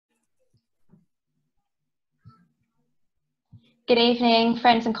Good evening,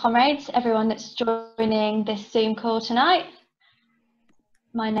 friends and comrades, everyone that's joining this Zoom call tonight.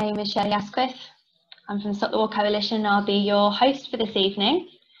 My name is Jeremy Corbyn. I'm from Stop the War Coalition and I'll be your host for this evening.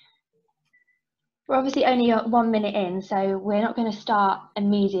 We're obviously only 1 minute in, so we're not going to start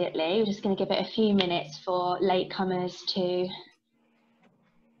immediately. We're just going to give it a few minutes for latecomers to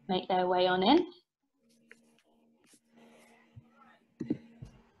make their way on in.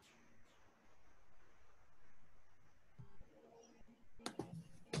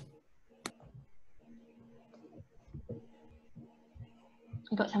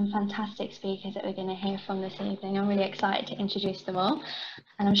 We've got some fantastic speakers that we're going to hear from this evening. I'm really excited to introduce them all,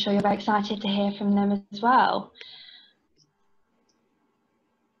 and I'm sure you're very excited to hear from them as well.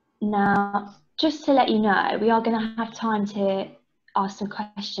 Now, just to let you know, we are going to have time to ask some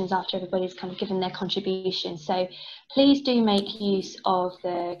questions after everybody's kind of given their contribution. So please do make use of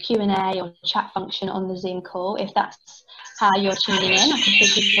the Q&A or chat function on the Zoom call if that's how you're tuning in. I can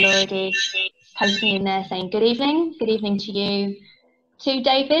see people already posting in there saying good evening to you too,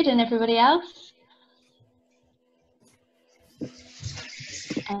 David, and everybody else.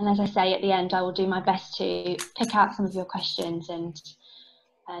 And as I say, at the end, I will do my best to pick out some of your questions and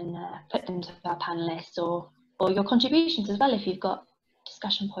put them to our panelists or your contributions as well if you've got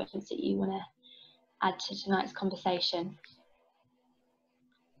discussion points that you want to add to tonight's conversation.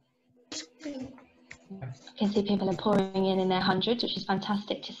 I can see people are pouring in their hundreds, which is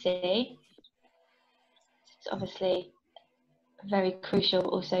fantastic to see. It's obviously a very crucial,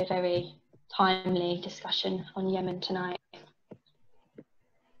 also very timely discussion on Yemen tonight.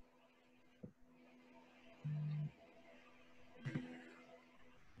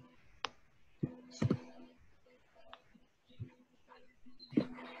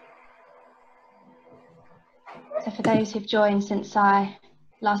 So for those who've joined since I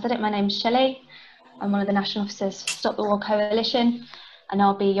last did it, my name's Shelley. I'm one of the national officers for Stop the War Coalition, and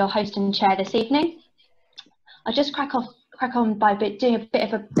I'll be your host and chair this evening. I'll just crack on by doing a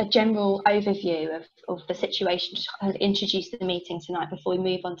bit of a general overview of the situation to kind of introduce the meeting tonight before we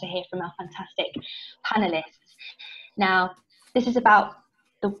move on to hear from our fantastic panellists. Now, this is about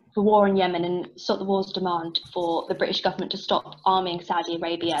the war in Yemen and Stop the War's demand for the British government to stop arming Saudi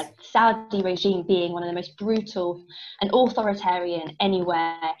Arabia, the Saudi regime being one of the most brutal and authoritarian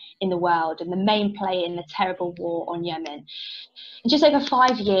anywhere in the world and the main player in the terrible war on Yemen. In just over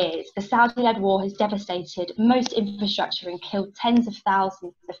 5 years, the Saudi-led war has devastated most infrastructure and killed tens of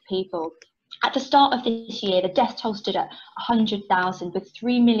thousands of people. At the start of this year, the death toll stood at 100,000, with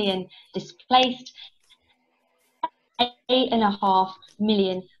 3 million displaced, 8.5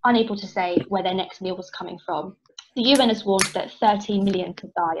 million unable to say where their next meal was coming from. The UN has warned that 13 million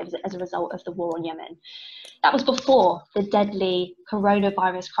could die as a result of the war on Yemen. That was before the deadly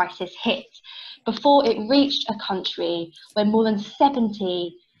coronavirus crisis hit, before it reached a country where more than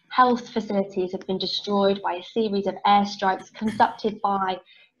 70 health facilities have been destroyed by a series of airstrikes conducted by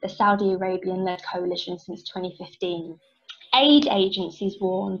the Saudi Arabian-led coalition since 2015. Aid agencies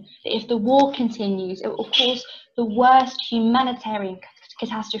warn that if the war continues, it will cause the worst humanitarian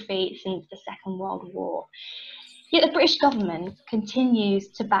catastrophe since the Second World War. Yet the British government continues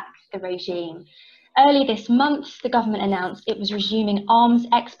to back the regime. Early this month, the government announced it was resuming arms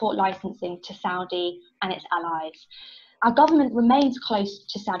export licensing to Saudi and its allies. Our government remains close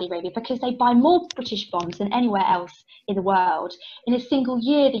to Saudi Arabia because they buy more British bombs than anywhere else in the world. In a single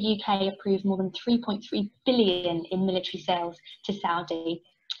year, the UK approved more than 3.3 billion in military sales to Saudi.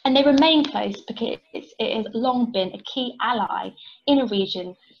 And they remain close because it has long been a key ally in a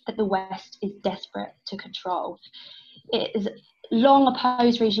region that the West is desperate to control. It has long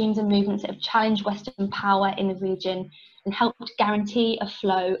opposed regimes and movements that have challenged Western power in the region and helped guarantee a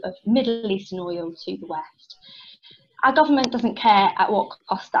flow of Middle Eastern oil to the West. Our government doesn't care at what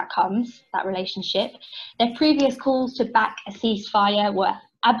cost that comes, that relationship. Their previous calls to back a ceasefire were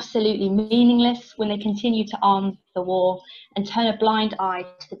absolutely meaningless when they continue to arm the war and turn a blind eye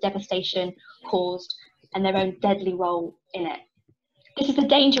to the devastation caused and their own deadly role in it. This is a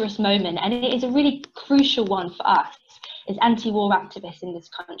dangerous moment, and it is a really crucial one for us as anti-war activists in this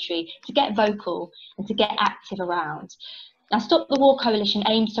country to get vocal and to get active around. Now, Stop the War Coalition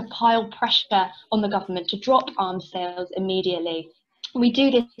aims to pile pressure on the government to drop arms sales immediately. We do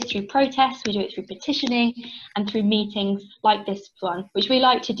this through protests, we do it through petitioning and through meetings like this one, which we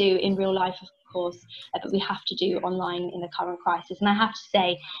like to do in real life, of course, but we have to do online in the current crisis. And I have to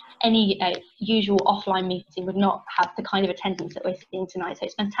say, any usual offline meeting would not have the kind of attendance that we're seeing tonight. So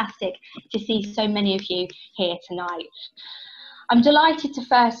it's fantastic to see so many of you here tonight. I'm delighted to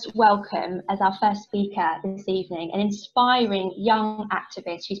first welcome as our first speaker this evening an inspiring young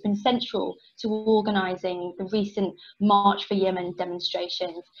activist who's been central to organising the recent March for Yemen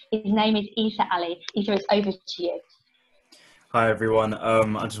demonstrations. His name is Iesa Ali. Iesa, it's over to you. Hi everyone.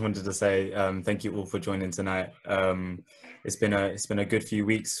 I just wanted to say thank you all for joining tonight. It's been a good few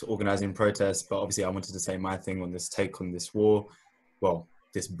weeks organising protests, but obviously I wanted to say my thing on this take on this war, well,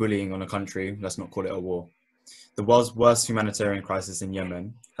 this bullying on a country. Let's not call it a war. The world's worst humanitarian crisis in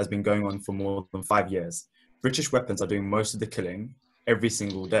Yemen has been going on for more than 5 years. British weapons are doing most of the killing every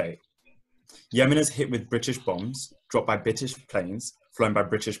single day. Yemen is hit with British bombs, dropped by British planes, flown by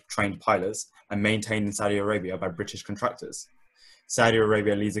British trained pilots, and maintained in Saudi Arabia by British contractors. Saudi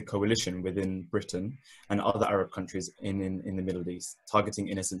Arabia leads a coalition within Britain and other Arab countries in the Middle East, targeting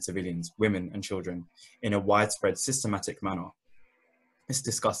innocent civilians, women and children in a widespread, systematic manner. It's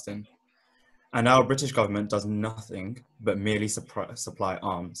disgusting. And our British government does nothing but merely supply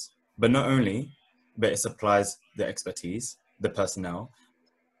arms. But not only, but it supplies the expertise, the personnel,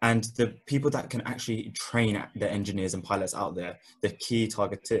 and the people that can actually train the engineers and pilots out there, the key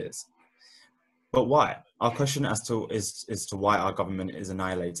targeteers. But why? Our question is to why our government is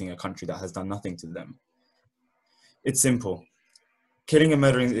annihilating a country that has done nothing to them. It's simple. Killing and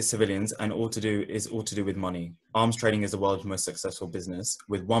murdering its civilians and all to do with money. Arms trading is the world's most successful business,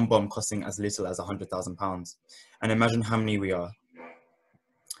 with one bomb costing as little as £100,000. And imagine how many we are.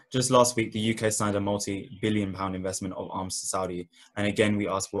 Just last week, the UK signed a multi-billion-pound investment of arms to Saudi, and again we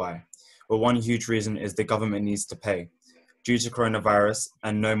ask why. Well, one huge reason is the government needs to pay. Due to coronavirus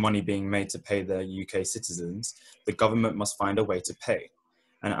and no money being made to pay the UK citizens, the government must find a way to pay.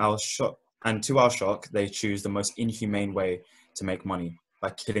 And to our shock, they choose the most inhumane way to make money, by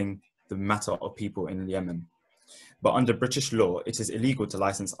killing the matter of people in Yemen. But under British law, it is illegal to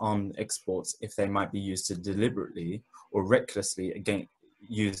license arms exports if they might be used to deliberately or recklessly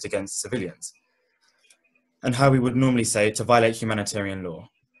used against civilians. And how we would normally say, to violate humanitarian law.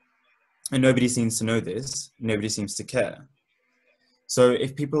 And nobody seems to know this, nobody seems to care. So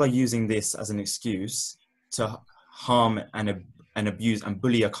if people are using this as an excuse to harm and abuse and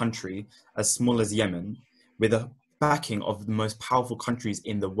bully a country as small as Yemen, with a backing of the most powerful countries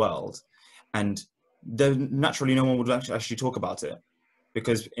in the world, and then naturally no one would actually talk about it,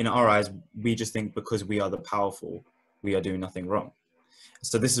 because in our eyes, we just think because we are the powerful, we are doing nothing wrong.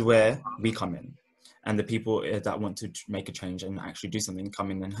 So this is where we come in, and the people that want to make a change and actually do something come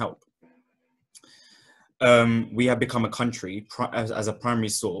in and help. We have become a country as a primary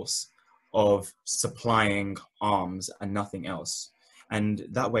source of supplying arms and nothing else. And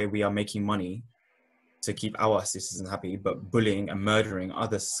that way we are making money to keep our citizens happy, but bullying and murdering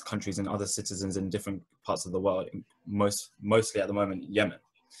other countries and other citizens in different parts of the world, mostly at the moment Yemen,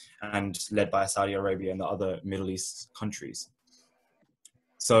 and led by Saudi Arabia and the other Middle East countries.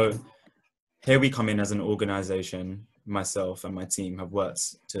 So here we come in as an organization. Myself and my team have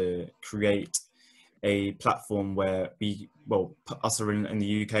worked to create a platform where us are in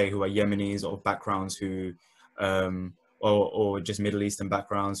the UK who are Yemenis or backgrounds who, or just Middle Eastern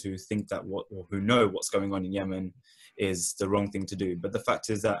backgrounds who think that or who know what's going on in Yemen is the wrong thing to do. But the fact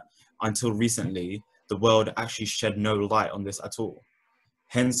is that until recently, the world actually shed no light on this at all.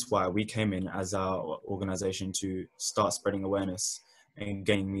 Hence why we came in as our organization to start spreading awareness and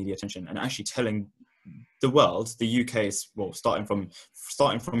gaining media attention and actually telling the world, the UK is, well, starting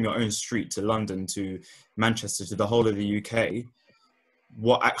from your own street to London to Manchester to the whole of the UK,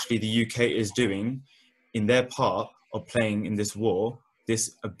 what actually the UK is doing in their part of playing in this war,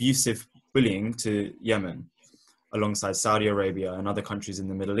 this abusive bullying to Yemen, alongside Saudi Arabia and other countries in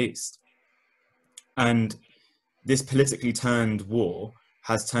the Middle East. And this politically turned war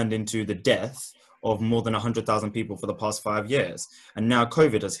has turned into the death of more than 100,000 people for the past 5 years. And now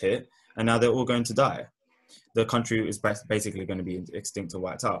COVID has hit, and now they're all going to die. The country is basically going to be extinct or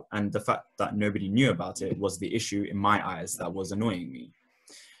wiped out. And the fact that nobody knew about it was the issue in my eyes that was annoying me.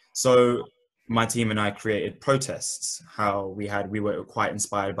 So my team and I created protests. We were quite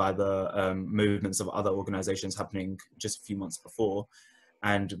inspired by the movements of other organizations happening just a few months before.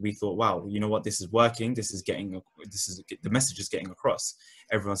 And we thought, wow, you know what, this is working. The message is getting across.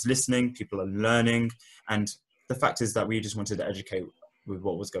 Everyone's listening, people are learning. And the fact is that we just wanted to educate with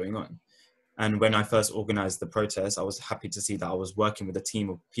what was going on. And when I first organized the protest, I was happy to see that I was working with a team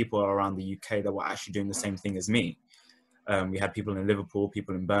of people around the UK that were actually doing the same thing as me. We had people in Liverpool,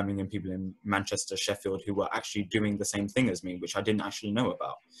 people in Birmingham, people in Manchester, Sheffield, who were actually doing the same thing as me, which I didn't actually know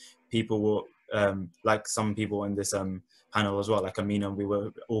about. People were, like some people in this panel as well, like Amina, we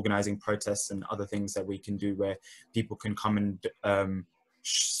were organizing protests and other things that we can do where people can come and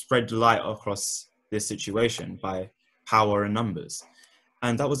spread light across this situation by power and numbers.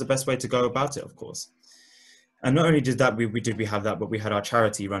 And that was the best way to go about it, of course. And not only did we have that, but we had our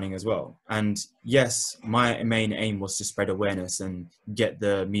charity running as well. And yes, my main aim was to spread awareness and get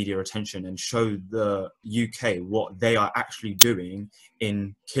the media attention and show the UK what they are actually doing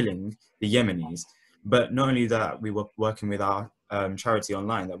in killing the Yemenis. But not only that, we were working with our charity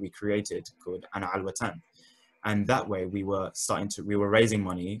online that we created called Ana Al-Watan. And that way we were raising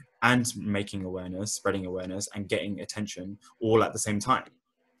money and making awareness, spreading awareness and getting attention all at the same time.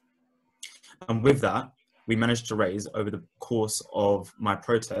 And with that, we managed to raise, over the course of my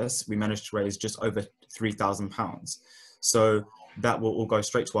protests, we managed to raise just over £3,000. So that will all go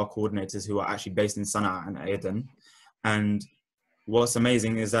straight to our coordinators who are actually based in Sana'a and Aden. And what's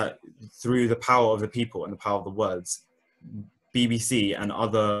amazing is that through the power of the people and the power of the words, BBC and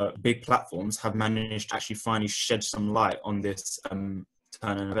other big platforms have managed to actually finally shed some light on this turn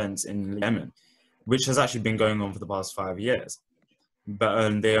and events in Yemen, which has actually been going on for the past 5 years.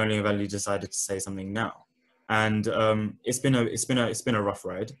 But they only really decided to say something now. And it's been a rough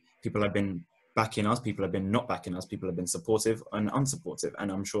ride. People have been backing us, people have been not backing us, people have been supportive and unsupportive. And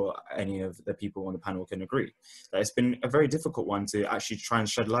I'm sure any of the people on the panel can agree that it's been a very difficult one to actually try and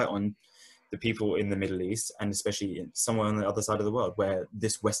shed light on the people in the Middle East, and especially somewhere on the other side of the world where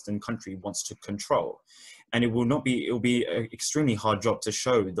this Western country wants to control. And it will be an extremely hard job to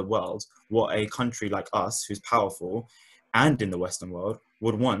show the world what a country like us, who's powerful and in the Western world,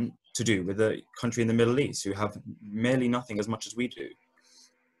 would want to do with a country in the Middle East who have merely nothing as much as we do.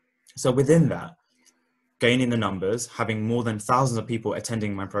 So within that, gaining the numbers, having more than thousands of people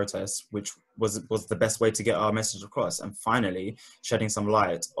attending my protests, which was the best way to get our message across, and finally shedding some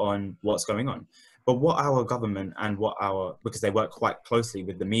light on what's going on. But what our government and because they work quite closely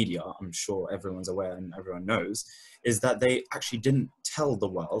with the media, I'm sure everyone's aware and everyone knows, is that they actually didn't tell the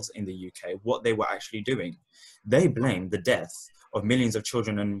world in the UK what they were actually doing. They blamed the death of millions of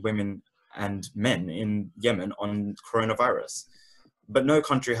children and women and men in Yemen on coronavirus. But no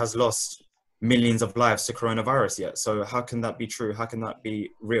country has lost millions of lives to coronavirus yet. So how can that be true? How can that be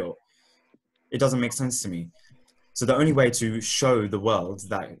real? It doesn't make sense to me. So the only way to show the world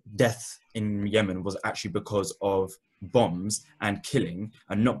that death in Yemen was actually because of bombs and killing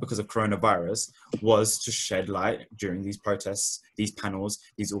and not because of coronavirus was to shed light during these protests, these panels,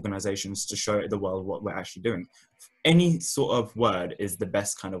 these organizations, to show the world what we're actually doing. Any sort of word is the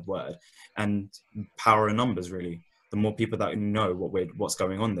best kind of word, and power in numbers, really. The more people that know what's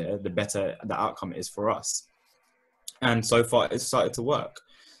going on there, the better the outcome is for us. And so far it's started to work.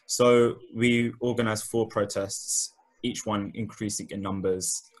 So we organized 4 protests, each one increasing in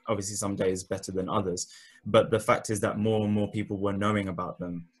numbers, obviously some days better than others. But the fact is that more and more people were knowing about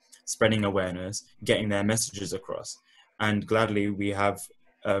them, spreading awareness, getting their messages across. And gladly we have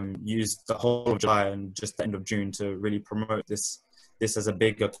used the whole of July and just the end of June to really promote this as a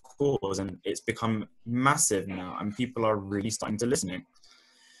bigger cause, and it's become massive now and people are really starting to listen.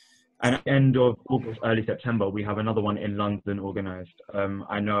 And at the end of August, early September, we have another one in London organised.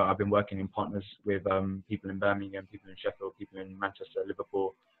 I know I've been working in partners with people in Birmingham, people in Sheffield, people in Manchester,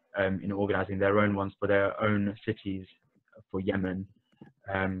 Liverpool, in organising their own ones for their own cities for Yemen.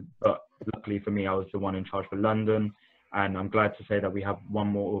 But luckily for me, I was the one in charge for London. And I'm glad to say that we have one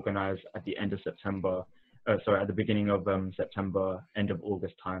more organised at the end of September, at the beginning of September, end of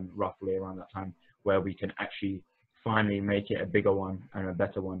August time, roughly around that time, where we can actually finally make it a bigger one and a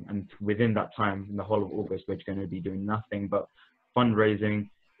better one. And within that time, in the whole of August, we're going to be doing nothing but fundraising,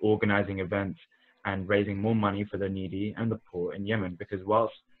 organizing events, and raising more money for the needy and the poor in Yemen. Because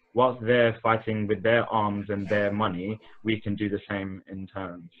whilst they're fighting with their arms and their money, we can do the same in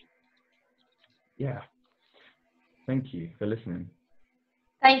turns. Yeah. Thank you for listening.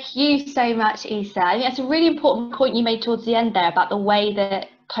 Thank you so much, Iesa. I think that's a really important point you made towards the end there about the way that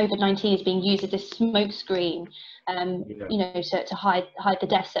COVID-19 is being used as a smokescreen, you know, to hide the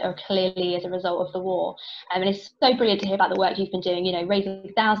deaths that are clearly as a result of the war. And it's so brilliant to hear about the work you've been doing, you know, raising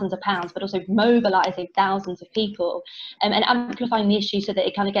thousands of pounds, but also mobilising thousands of people, and amplifying the issue so that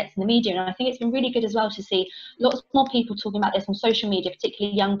it kind of gets in the media. And I think it's been really good as well to see lots more people talking about this on social media,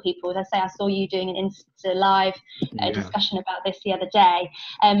 particularly young people. As I say, I saw you doing an Insta live discussion about this the other day.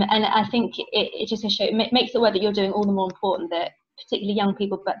 And I think it just makes the work that you're doing all the more important, that particularly young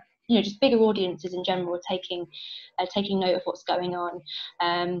people, but you know, just bigger audiences in general are taking note of what's going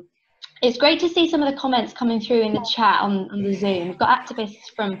on. It's great to see some of the comments coming through in the chat on the Zoom. We've got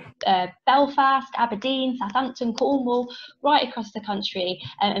activists from Belfast, Aberdeen, Southampton, Cornwall, right across the country,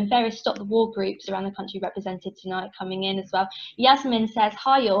 and various Stop the War groups around the country represented tonight coming in as well. Yasmin says,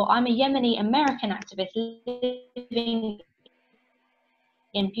 "Hi all, I'm a Yemeni American activist living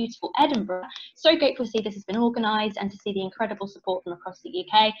in beautiful Edinburgh. So grateful to see this has been organised and to see the incredible support from across the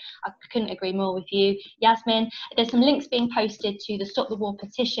UK. I couldn't agree more with you, Yasmin. There's some links being posted to the Stop the War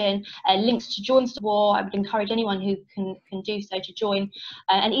petition, links to join the war. I would encourage anyone who can do so to join.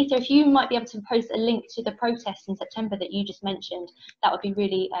 And Iesa, if you might be able to post a link to the protest in September that you just mentioned, that would be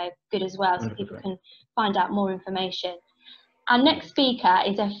really good as well, so 100%. people can find out more information. Our next speaker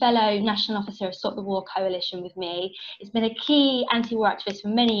is a fellow National Officer of Stop the War Coalition with me. He's been a key anti-war activist for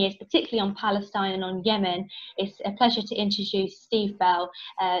many years, particularly on Palestine and on Yemen. It's a pleasure to introduce Steve Bell.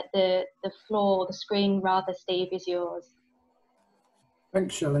 The screen rather, Steve, is yours.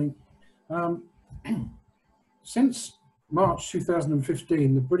 Thanks, Shelley. Since March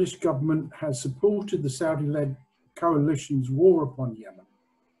 2015, the British government has supported the Saudi-led coalition's war upon Yemen.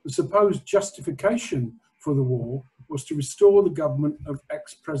 The supposed justification for the war was to restore the government of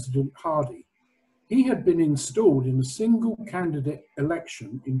ex-President Hadi. He had been installed in a single candidate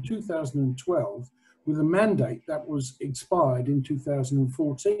election in 2012 with a mandate that was expired in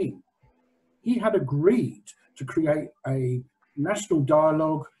 2014. He had agreed to create a national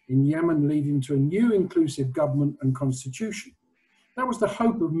dialogue in Yemen leading to a new inclusive government and constitution. That was the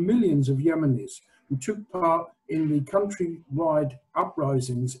hope of millions of Yemenis who took part in the countrywide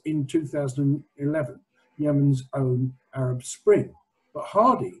uprisings in 2011, Yemen's own Arab Spring. But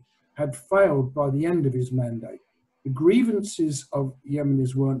Hadi had failed by the end of his mandate. The grievances of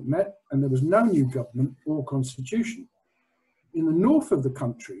Yemenis weren't met and there was no new government or constitution. In the north of the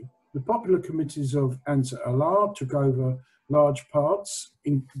country, the popular committees of Ansar Allah took over large parts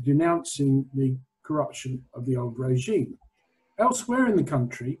in denouncing the corruption of the old regime. Elsewhere in the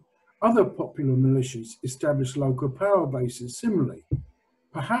country, other popular militias established local power bases similarly.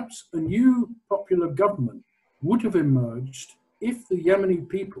 Perhaps a new popular government would have emerged if the Yemeni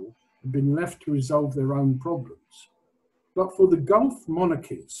people had been left to resolve their own problems. But for the Gulf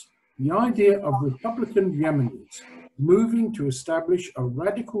monarchies, the idea of Republican Yemenis moving to establish a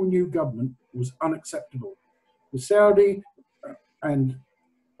radical new government was unacceptable. The Saudi and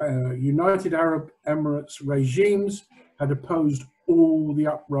United Arab Emirates regimes had opposed all the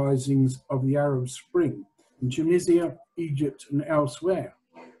uprisings of the Arab Spring in Tunisia, Egypt, and elsewhere.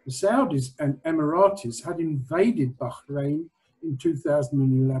 The Saudis and Emiratis had invaded Bahrain in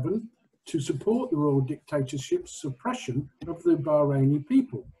 2011 to support the royal dictatorship's suppression of the Bahraini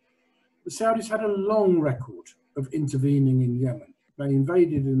people. The Saudis had a long record of intervening in Yemen. They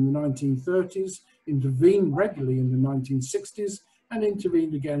invaded in the 1930s, intervened regularly in the 1960s, and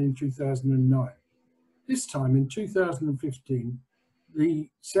intervened again in 2009. This time, in 2015, the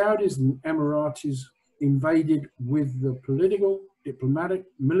Saudis and Emiratis invaded with the political, diplomatic,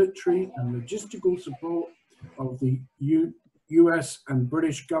 military, and logistical support of the US and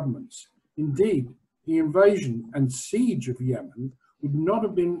British governments. Indeed, the invasion and siege of Yemen would not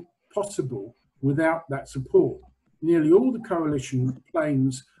have been possible without that support. Nearly all the coalition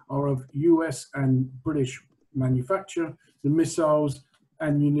planes are of US and British manufacture, the missiles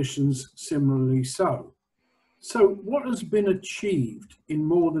and munitions similarly so. So what has been achieved in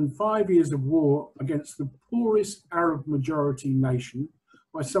more than 5 years of war against the poorest Arab majority nation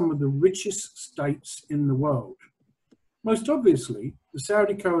by some of the richest states in the world? Most obviously, the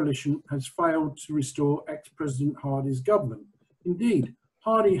Saudi coalition has failed to restore ex-President Hadi's government. Indeed,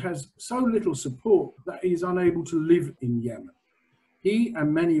 Hadi has so little support that he is unable to live in Yemen. He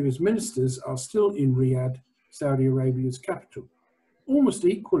and many of his ministers are still in Riyadh, Saudi Arabia's capital. Almost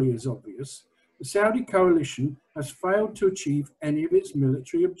equally as obvious, the Saudi coalition has failed to achieve any of its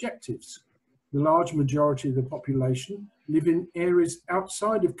military objectives. The large majority of the population live in areas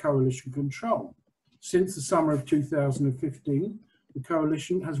outside of coalition control. Since the summer of 2015, the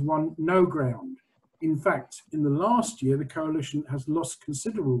coalition has won no ground. In fact, in the last year, the coalition has lost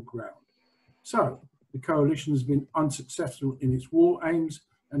considerable ground. So, the coalition has been unsuccessful in its war aims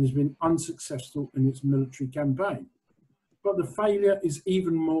and has been unsuccessful in its military campaign. But the failure is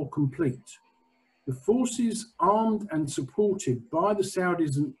even more complete. The forces armed and supported by the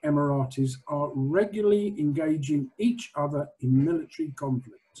Saudis and Emiratis are regularly engaging each other in military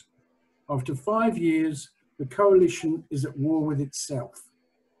conflict. After 5 years, the coalition is at war with itself.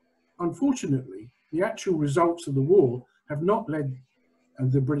 Unfortunately, the actual results of the war have not led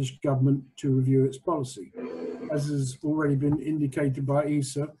the British government to review its policy. As has already been indicated by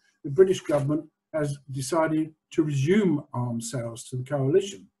Iesa, the British government has decided to resume arms sales to the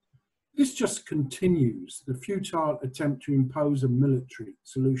coalition. This just continues the futile attempt to impose a military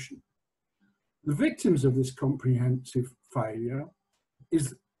solution. The victims of this comprehensive failure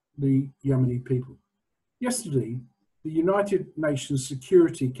is the Yemeni people. Yesterday, the United Nations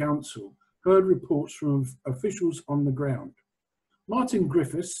Security Council heard reports from officials on the ground. Martin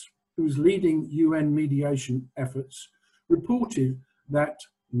Griffiths, who is leading UN mediation efforts, reported that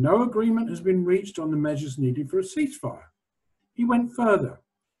no agreement has been reached on the measures needed for a ceasefire. He went further,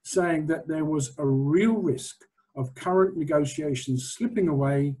 saying that there was a real risk of current negotiations slipping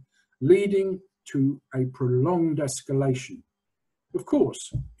away, leading to a prolonged escalation. Of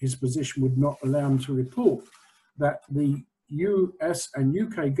course, his position would not allow him to report that the US and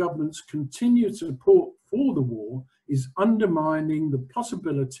UK governments' continued support for the war is undermining the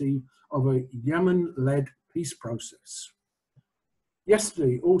possibility of a Yemen-led peace process.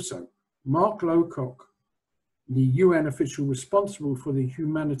 Yesterday also, Mark Lowcock, the UN official responsible for the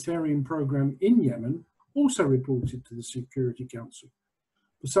humanitarian program in Yemen, also reported to the Security Council.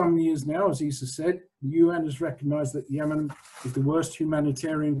 For some years now, as Iesa said, the UN has recognised that Yemen is the worst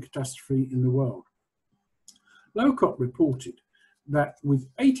humanitarian catastrophe in the world. Lowcock reported that with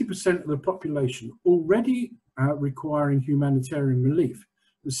 80% of the population already requiring humanitarian relief,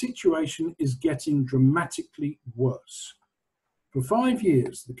 the situation is getting dramatically worse. For 5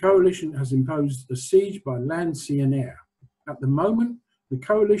 years, the coalition has imposed a siege by land, sea and air. At the moment, the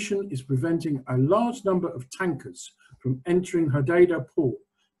coalition is preventing a large number of tankers from entering Hodeidah port,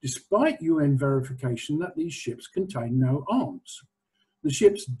 despite UN verification that these ships contain no arms. The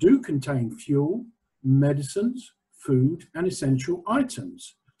ships do contain fuel, medicines, food and essential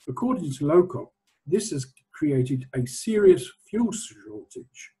items. According to Lowcock, this has created a serious fuel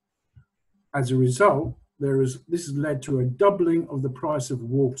shortage. As a result, this has led to a doubling of the price of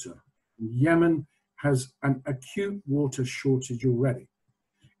water. Yemen has an acute water shortage already.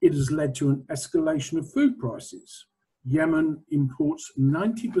 It has led to an escalation of food prices. Yemen imports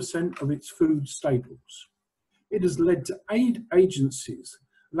 90% of its food staples. It has led to aid agencies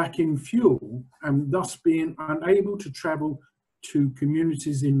lacking fuel and thus being unable to travel to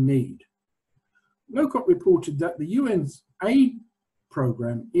communities in need. Lowcock reported that the UN's aid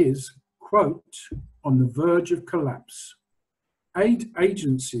programme is, quote, on the verge of collapse. Aid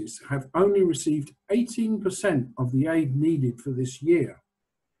agencies have only received 18% of the aid needed for this year.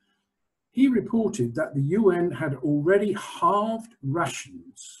 He reported that the UN had already halved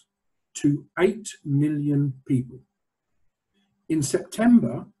rations to 8 million people. In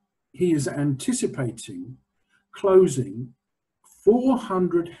September, he is anticipating closing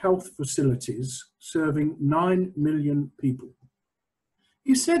 400 health facilities serving 9 million people.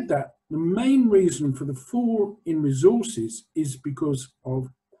 He said that the main reason for the fall in resources is because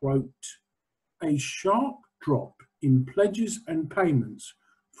of, quote, a sharp drop in pledges and payments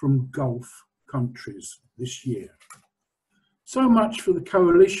from Gulf countries this year. So much for the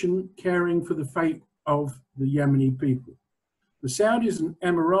coalition caring for the fate of the Yemeni people. The Saudis and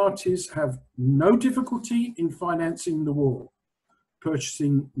Emiratis have no difficulty in financing the war,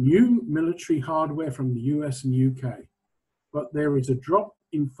 purchasing new military hardware from the US and UK. But there is a drop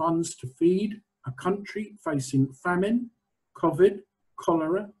in funds to feed a country facing famine, COVID,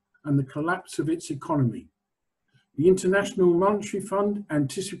 cholera, and the collapse of its economy. The International Monetary Fund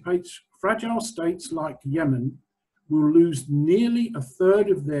anticipates fragile states like Yemen will lose nearly a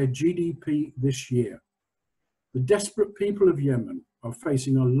third of their GDP this year. The desperate people of Yemen are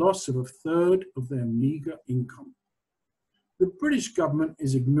facing a loss of a third of their meagre income. The British government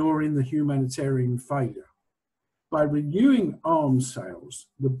is ignoring the humanitarian failure. By renewing arms sales,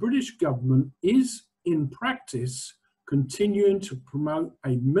 the British government is, in practice, continuing to promote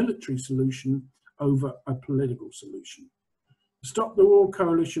a military solution over a political solution. The Stop the War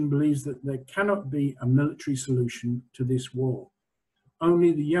coalition believes that there cannot be a military solution to this war.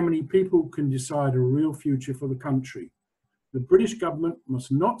 Only the Yemeni people can decide a real future for the country. The British government must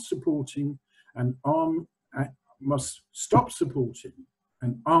stop supporting and arming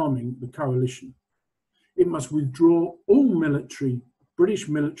the coalition. It must withdraw all British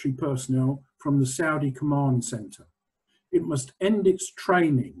military personnel from the Saudi command centre. It must end its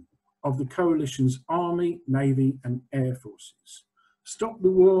training of the coalition's army, navy and air forces. Stop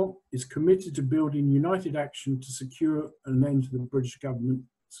the War is committed to building united action to secure an end to the British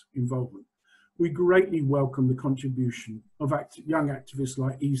government's involvement. We greatly welcome the contribution of young activists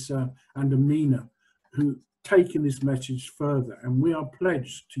like Iesa and Amina, who taken this message further, and we are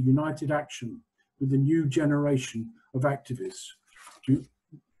pledged to united action with the new generation of activists to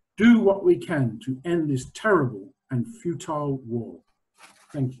do what we can to end this terrible and futile war.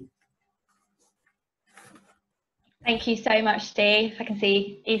 Thank you. Thank you so much, Steve. I can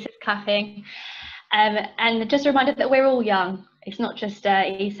see Iesa's clapping. And just a reminder that we're all young. It's not just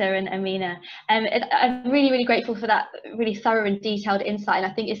Iesa and Amina. I'm really, really grateful for that really thorough and detailed insight.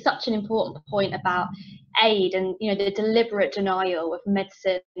 And I think it's such an important point about aid and, you know, the deliberate denial of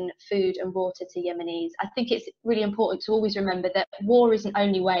medicine, food and water to Yemenis. I think it's really important to always remember that war isn't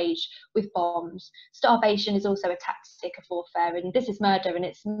only waged with bombs. Starvation is also a tactic of warfare, and this is murder, and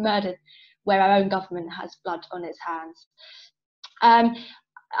it's murder where our own government has blood on its hands.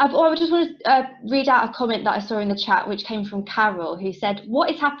 I just want to read out a comment that I saw in the chat, which came from Carol, who said,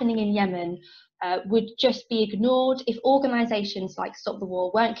 "What is happening in Yemen would just be ignored if organisations like Stop the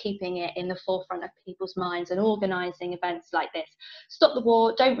War weren't keeping it in the forefront of people's minds and organising events like this. Stop the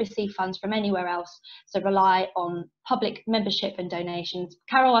War don't receive funds from anywhere else, so rely on public membership and donations."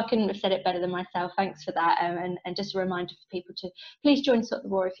 Carol, I couldn't have said it better than myself. Thanks for that. And just a reminder for people to please join Stop the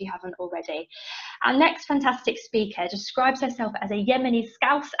War if you haven't already. Our next fantastic speaker describes herself as a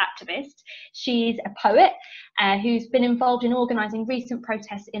Yemeni-Scouse activist. She's a poet who's been involved in organising recent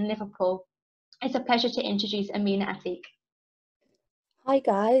protests in Liverpool. It's a pleasure to introduce Amina Atiq. Hi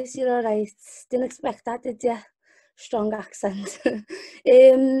guys, you're alright. Didn't expect that, did you? Strong accent.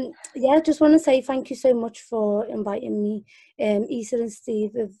 Yeah, just want to say thank you so much for inviting me. Iesa and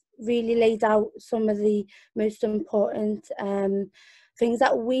Steve have really laid out some of the most important things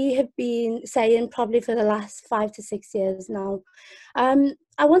that we have been saying probably for the last 5 to 6 years now.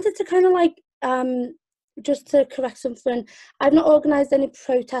 I wanted to kind of like, just to correct something, I've not organised any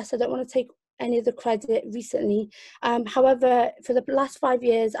protests. I don't want to take any of the credit recently. However, for the last 5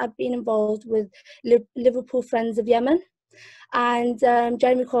 years, I've been involved with Liverpool Friends of Yemen. And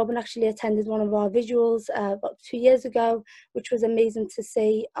Jeremy Corbyn actually attended one of our visuals about 2 years ago, which was amazing to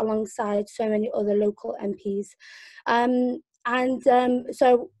see alongside so many other local MPs.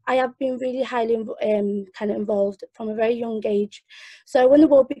 So I have been really highly kind of involved from a very young age. So when the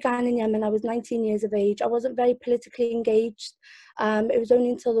war began in Yemen, I was 19 years of age. I wasn't very politically engaged. It was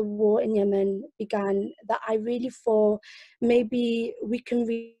only until the war in Yemen began that I really thought maybe we can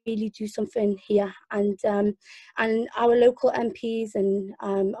really do something here. And our local MPs and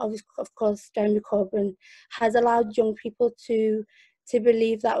of course Jeremy Corbyn has allowed young people to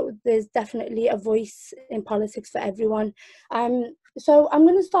believe that there's definitely a voice in politics for everyone. So I'm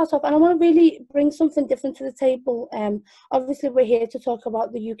going to start off, and I want to really bring something different to the table. Obviously, we're here to talk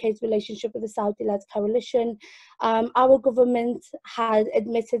about the UK's relationship with the Saudi-led coalition. Our government has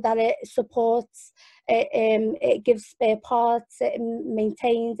admitted that it supports, it gives spare parts, it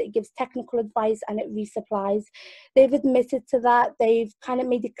maintains, it gives technical advice, and it resupplies. They've admitted to that. They've kind of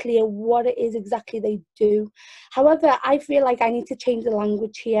made it clear what it is exactly they do. However, I feel like I need to change the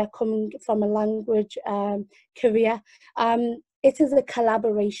language here, coming from a language career. It is a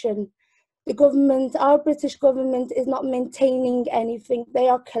collaboration. The government, our British government, is not maintaining anything. They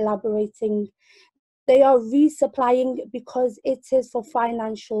are collaborating. They are resupplying because it is for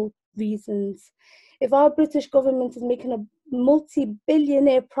financial reasons. If our British government is making a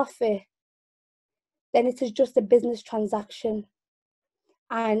multi-billionaire profit, then it is just a business transaction.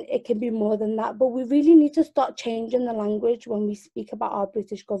 And it can be more than that. But we really need to start changing the language when we speak about our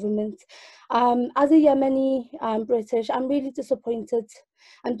British government. As a Yemeni British, I'm really disappointed.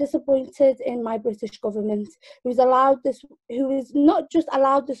 I'm disappointed in my British government, who is not just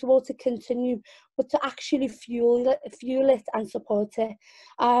allowed this war to continue, but to actually fuel it and support it.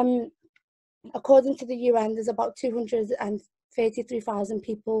 According to the UN, there's about 233,000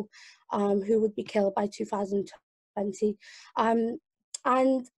 people who would be killed by 2020.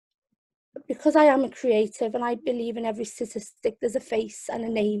 And because I am a creative and I believe in every statistic, there's a face and a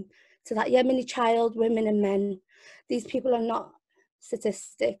name to that Yemeni child, women and men. These people are not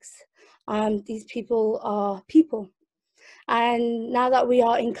statistics. These people are people. And now that we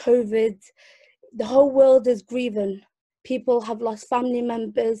are in COVID, the whole world is grieving. People have lost family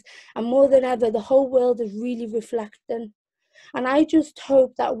members, and more than ever, the whole world is really reflecting. And I just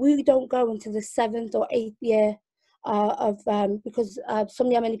hope that we don't go into the 7th or 8th year because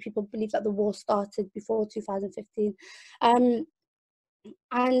some Yemeni people believe that the war started before 2015.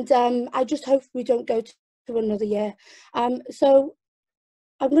 I just hope we don't go to another year. So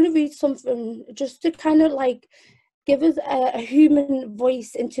I'm going to read something just to kind of like give us a human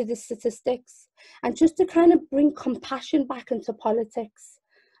voice into the statistics and just to kind of bring compassion back into politics.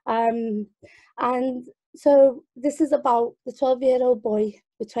 And so this is about the 12-year-old boy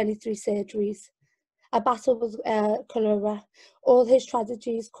with 23 surgeries. A battle with cholera. All his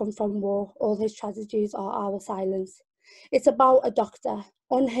tragedies come from war. All his tragedies are our silence. It's about a doctor,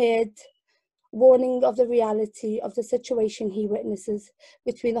 unheard, warning of the reality of the situation he witnesses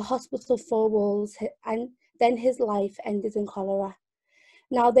between the hospital four walls, and then his life ended in cholera.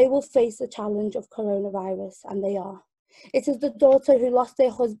 Now they will face the challenge of coronavirus, and they are. It is the daughter who lost her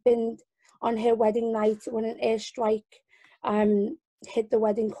husband on her wedding night when an airstrike hit the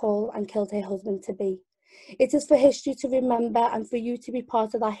wedding hall and killed her husband-to-be. It is for history to remember and for you to be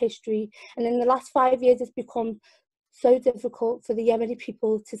part of that history. And in the last 5 years, it's become so difficult for the Yemeni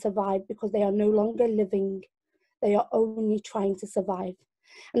people to survive because they are no longer living. They are only trying to survive.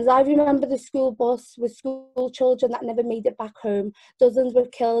 And as I remember the school bus with school children that never made it back home, dozens were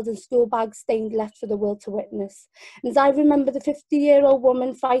killed and school bags stained left for the world to witness. And as I remember the 50-year-old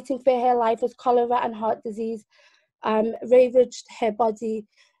woman fighting for her life as cholera and heart disease ravaged her body,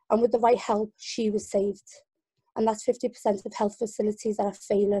 and with the right help, she was saved. And that's 50% of health facilities that are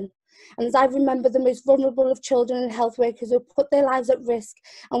failing. And as I remember the most vulnerable of children and health workers who put their lives at risk,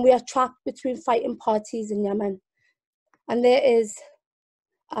 and we are trapped between fighting parties in Yemen. And there is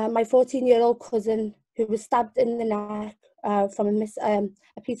my 14-year-old cousin who was stabbed in the neck from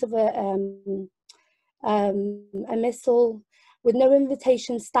a piece of a missile with no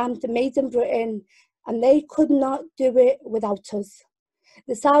invitation, stamped and made in Britain, and they could not do it without us.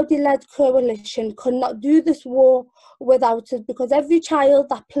 The Saudi-led coalition could not do this war without us, because every child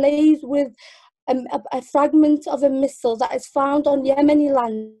that plays with a fragment of a missile that is found on Yemeni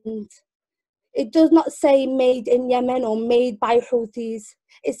land, it does not say made in Yemen or made by Houthis.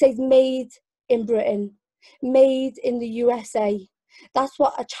 It says made in Britain, made in the USA. That's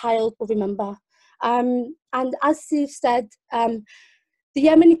what a child will remember. And as Steve said, the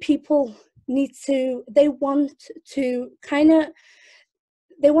Yemeni people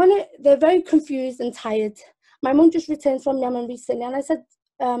they're very confused and tired. My mum just returned from Yemen recently, and I said,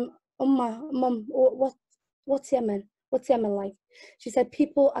 Mum, what's Yemen? What's Yemen like? She said,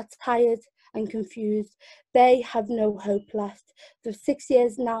 people are tired and confused. They have no hope left. For 6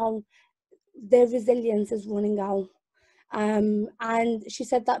 years now, their resilience is running out. And she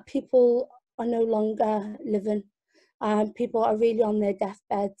said that people are no longer living. People are really on their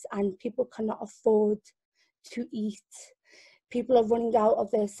deathbeds, and people cannot afford to eat. People are running out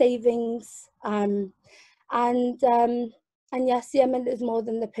of their savings. And yes, Yemen is more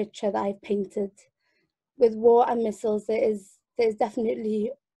than the picture that I've painted. With war and missiles, there's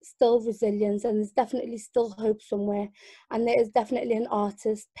definitely still resilience, and there's definitely still hope somewhere. And there is definitely an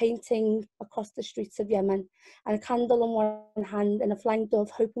artist painting across the streets of Yemen, and a candle in one hand and a flying dove,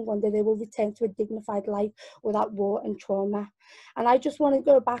 hoping one day they will return to a dignified life without war and trauma. And I just want to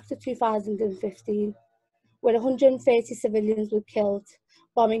go back to 2015, where 130 civilians were killed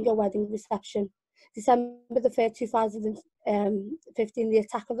bombing a wedding reception. December the 3rd, 2015, the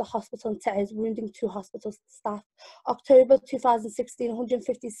attack of the hospital in Taiz, wounding 2 hospital staff. October 2016,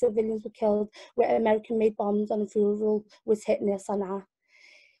 150 civilians were killed where American-made bombs on a funeral was hit near Sana'a.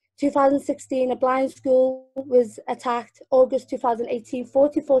 2016, a blind school was attacked. August 2018,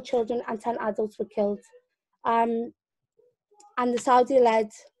 44 children and 10 adults were killed. And the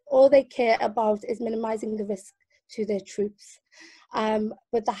Saudi-led, all they care about is minimizing the risk to their troops.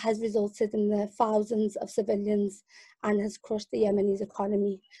 But that has resulted in the thousands of civilians and has crushed the Yemeni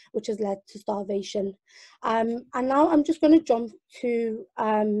economy, which has led to starvation. And now I'm just going to jump to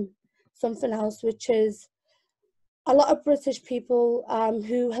something else, which is a lot of British people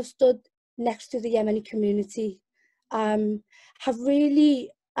who have stood next to the Yemeni community have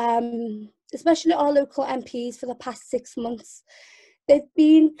really, especially our local MPs for the past 6 months, they've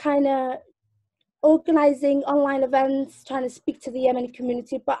been kind of organising online events, trying to speak to the Yemeni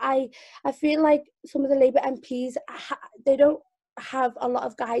community, but I feel like some of the Labour MPs, they don't have a lot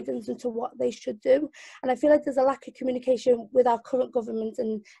of guidance into what they should do, and I feel like there's a lack of communication with our current government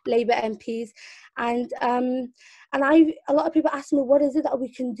and Labour MPs, and a lot of people ask me, what is it that we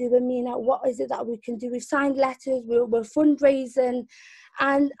can do, Amina? What is it that we can do? We've signed letters, we're fundraising,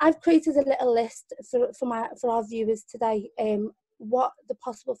 and I've created a little list for our viewers today. What the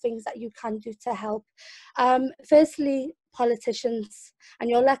possible things that you can do to help. Firstly, politicians and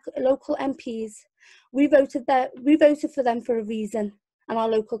your local MPs. We voted for them for a reason, and our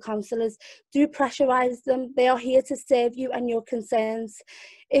local councillors. Do pressurise them. They are here to serve you and your concerns.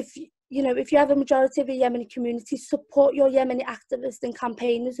 If you have a majority of a Yemeni community, support your Yemeni activists and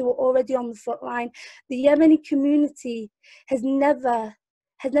campaigners who are already on the front line. The Yemeni community has never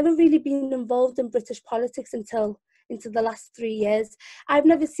really been involved in British politics into the last 3 years. I've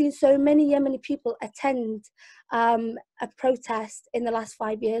never seen so many Yemeni people attend a protest in the last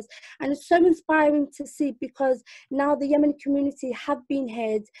 5 years, and it's so inspiring to see, because now the Yemeni community have been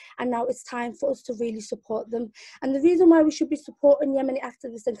heard, and now it's time for us to really support them. And the reason why we should be supporting Yemeni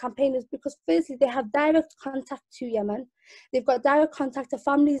activists and campaigners, because firstly, they have direct contact to Yemen, they've got direct contact to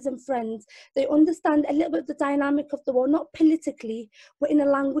families and friends, they understand a little bit of the dynamic of the war, not politically, but in a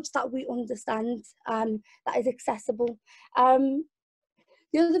language that we understand, that is accessible.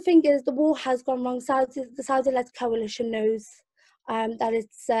 The other thing is, the war has gone wrong. The Saudi-led coalition knows that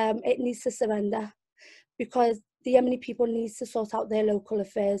it needs to surrender, because the Yemeni people need to sort out their local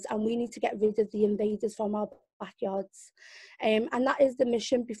affairs, and we need to get rid of the invaders from our backyards. And that is the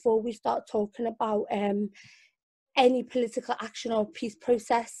mission before we start talking about any political action or peace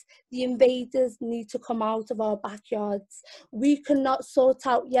process. The invaders need to come out of our backyards. We cannot sort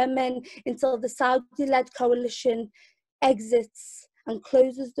out Yemen until the Saudi-led coalition exits and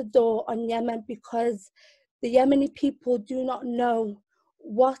closes the door on Yemen, because the Yemeni people do not know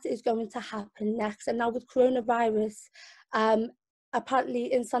what is going to happen next. And now with coronavirus,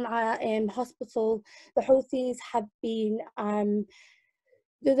 apparently in Sana'a hospital, the Houthis have been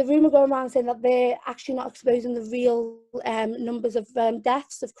there's a rumour going around saying that they're actually not exposing the real numbers of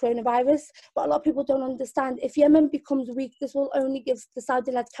deaths of coronavirus. But a lot of people don't understand, if Yemen becomes weak, this will only give the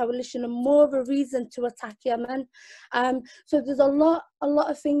Saudi-led coalition more of a reason to attack Yemen. So there's a lot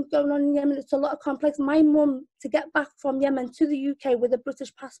of things going on in Yemen. It's a lot of complex. My mum, to get back from Yemen to the UK with a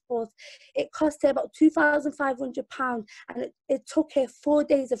British passport, it cost her about £2,500, and it took her 4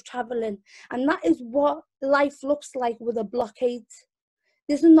 days of travelling. And that is what life looks like with a blockade.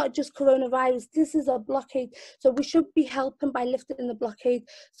 This is not just coronavirus, this is a blockade. So we should be helping by lifting the blockade.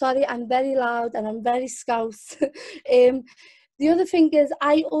 Sorry, I'm very loud and I'm very scouse. The other thing is,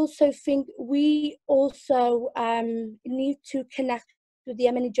 I also think we also need to connect with the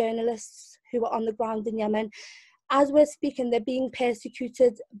Yemeni journalists who are on the ground in Yemen. As we're speaking, they're being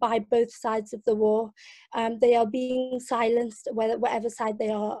persecuted by both sides of the war. They are being silenced, whatever side they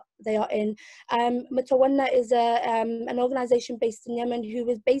are in. Mutawanna is an organisation based in Yemen who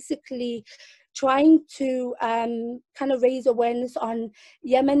is basically trying to kind of raise awareness on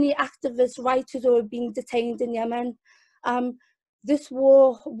Yemeni activists, writers who are being detained in Yemen. This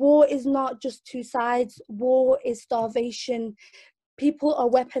war is not just two sides. War is starvation. People are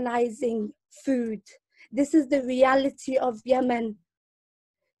weaponizing food. This is the reality of Yemen.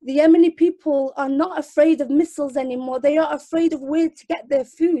 The Yemeni people are not afraid of missiles anymore. They are afraid of where to get their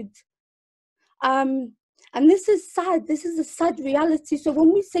food. And this is sad. This is a sad reality. So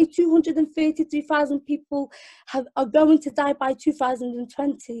when we say 233,000 people are going to die by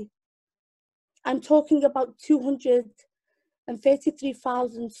 2020, I'm talking about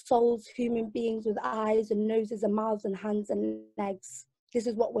 233,000 souls, human beings with eyes and noses and mouths and hands and legs. This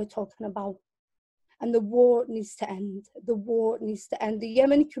is what we're talking about. And the war needs to end. The war needs to end. The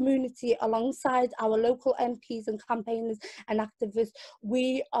Yemeni community, alongside our local MPs and campaigners and activists,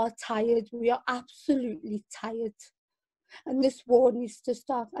 we are tired. We are absolutely tired. And this war needs to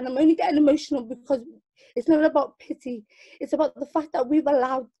stop. And I'm only getting emotional because it's not about pity. It's about the fact that we've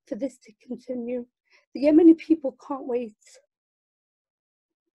allowed for this to continue. The Yemeni people can't wait.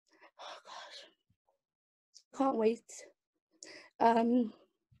 Oh gosh, can't wait.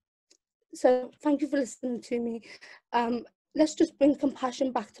 So thank you for listening to me. Let's just bring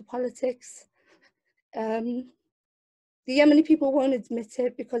compassion back to politics. The Yemeni people won't admit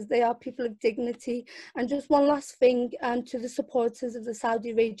it because they are people of dignity. And just one last thing to the supporters of the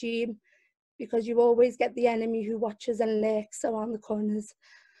Saudi regime, because you always get the enemy who watches and lurks around the corners.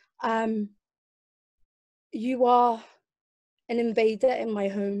 You are an invader in my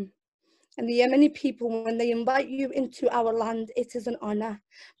home. And the Yemeni people, when they invite you into our land, it is an honour.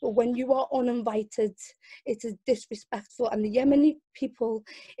 But when you are uninvited, it is disrespectful. And the Yemeni people,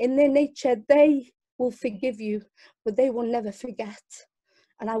 in their nature, they will forgive you, but they will never forget.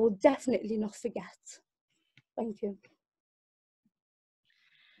 And I will definitely not forget. Thank you.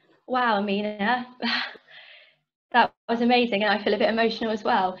 Wow, Amina. That was amazing. And I feel a bit emotional as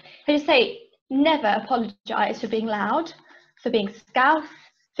well. I just say, never apologise for being loud, for being scouse,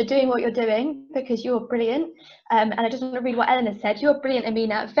 for doing what you're doing, because you're brilliant. And I just want to read what Eleanor said. You're brilliant,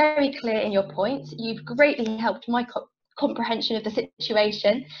 Amina, very clear in your points. You've greatly helped my comprehension of the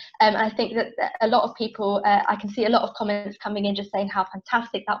situation. I think that a lot of people, I can see a lot of comments coming in just saying how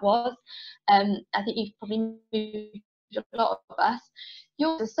fantastic that was. I think you've probably moved a lot of us.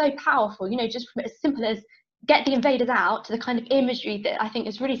 Yours is so powerful, you know, just from as simple as get the invaders out to the kind of imagery that I think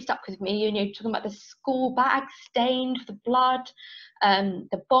has really stuck with me. You know, talking about the school bags stained with the blood,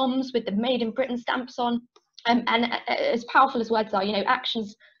 the bombs with the Made in Britain stamps on, and as powerful as words are, you know,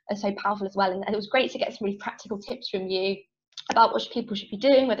 actions so powerful as well. And it was great to get some really practical tips from you about what people should be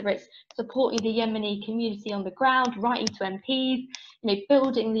doing, whether it's supporting the Yemeni community on the ground, writing to MPs,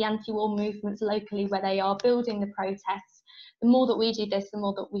 building the anti-war movements locally where they are, building the protests. The more that we do this, the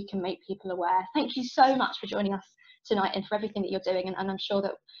more that we can make people aware. Thank you so much for joining us tonight and for everything that you're doing. And I'm sure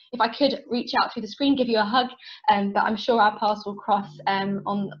that if I could reach out through the screen, give you a hug, but I'm sure our paths will cross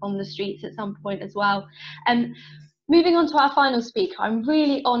on the streets at some point as well. Moving on to our final speaker, I'm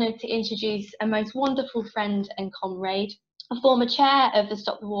really honoured to introduce a most wonderful friend and comrade, a former chair of the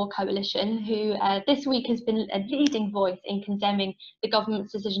Stop the War Coalition, who this week has been a leading voice in condemning the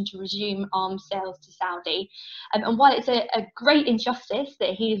government's decision to resume arms sales to Saudi. And while it's a great injustice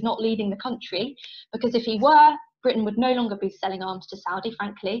that he is not leading the country, because if he were, Britain would no longer be selling arms to Saudi,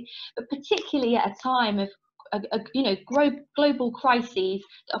 frankly, but particularly at a time of global crises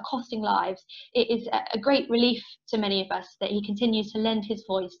that are costing lives, it is a great relief to many of us that he continues to lend his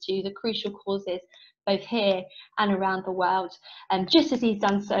voice to the crucial causes both here and around the world, just as he's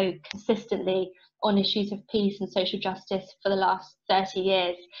done so consistently on issues of peace and social justice for the last 30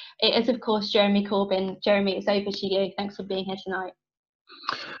 years. It is, of course, Jeremy Corbyn. Jeremy, it's over to you. Thanks for being here tonight.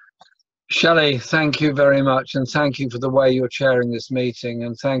 Shelley, thank you very much, and thank you for the way you're chairing this meeting,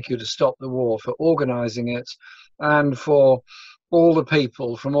 and thank you to Stop the War for organising it, and for all the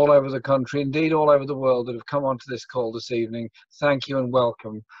people from all over the country, indeed all over the world, that have come onto this call this evening. Thank you and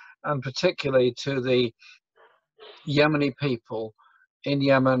welcome, and particularly to the Yemeni people in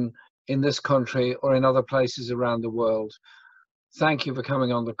Yemen, in this country, or in other places around the world. Thank you for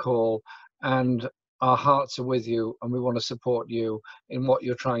coming on the call, and our hearts are with you, and we want to support you in what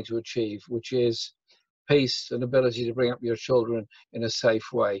you're trying to achieve, which is peace and ability to bring up your children in a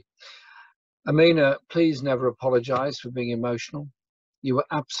safe way. Amina, please never apologize for being emotional. You were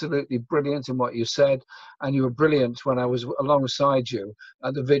absolutely brilliant in what you said, and you were brilliant when I was alongside you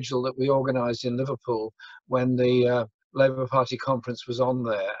at the vigil that we organised in Liverpool when the Labour Party conference was on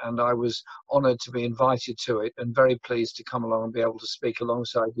there, and I was honoured to be invited to it and very pleased to come along and be able to speak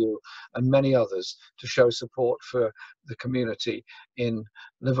alongside you and many others to show support for the community in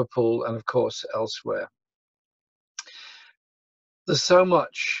Liverpool and of course elsewhere. There's so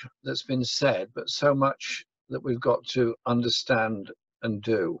much that's been said, but so much that we've got to understand and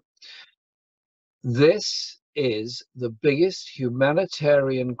do. This is the biggest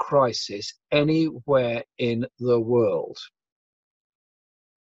humanitarian crisis anywhere in the world.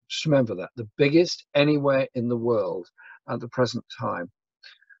 Just remember that, the biggest anywhere in the world at the present time.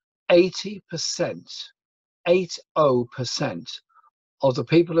 80%, 80% of the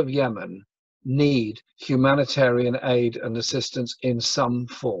people of Yemen need humanitarian aid and assistance in some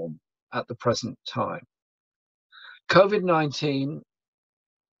form at the present time. COVID-19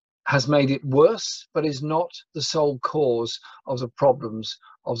 has made it worse, but is not the sole cause of the problems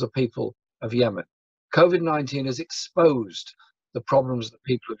of the people of Yemen. COVID-19 has exposed the problems of the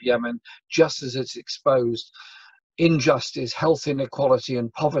people of Yemen, just as it's exposed injustice, health inequality,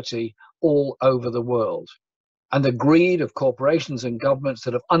 and poverty all over the world. And the greed of corporations and governments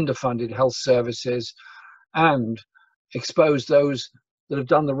that have underfunded health services and exposed those that have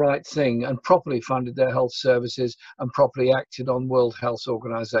done the right thing and properly funded their health services and properly acted on World Health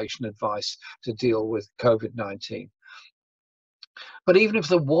Organization advice to deal with COVID-19. But even if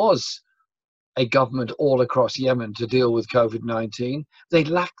there was a government all across Yemen to deal with COVID-19, they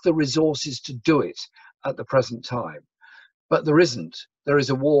lack the resources to do it at the present time. But there isn't. There is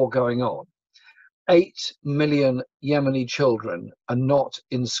a war going on. 8 million Yemeni children are not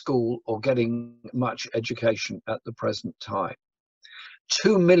in school or getting much education at the present time.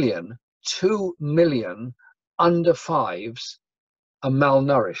 2 million under fives are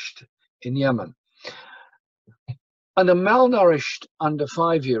malnourished in Yemen. And a malnourished under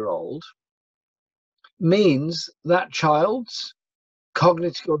 5-year-old means that child's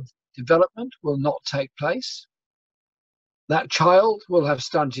cognitive development will not take place. That child will have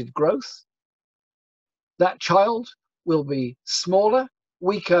stunted growth. That child will be smaller,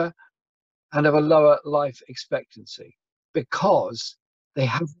 weaker, and have a lower life expectancy because they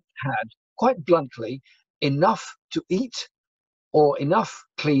haven't had, quite bluntly, enough to eat or enough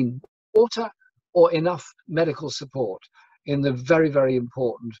clean water or enough medical support in the very, very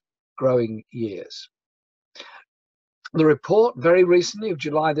important growing years. The report very recently of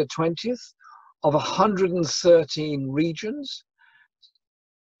July the 20th of 113 regions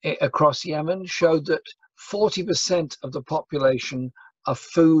across Yemen showed that 40% of the population are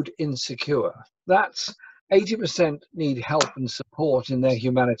food insecure. That's 80% need help and support in their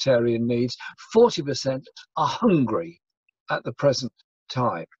humanitarian needs. 40% are hungry at the present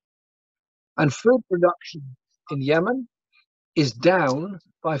time. And food production in Yemen is down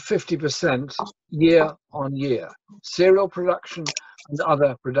by 50% year on year. Cereal production and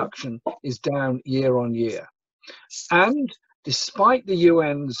other production is down year on year. And despite the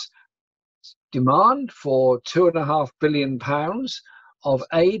UN's demand for £2.5 billion of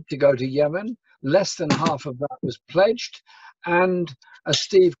aid to go to Yemen, less than half of that was pledged. And as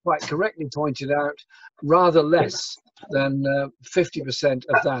Steve quite correctly pointed out, rather less than 50%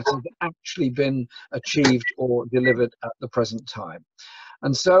 of that has actually been achieved or delivered at the present time.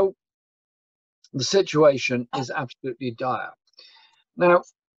 And so the situation is absolutely dire. Now,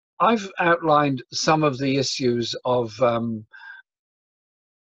 I've outlined some of the issues of the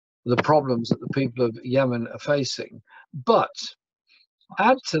problems that the people of Yemen are facing, but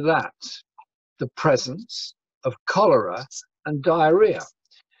add to that the presence of cholera and diarrhea.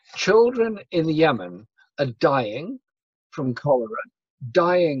 Children in Yemen are dying from cholera,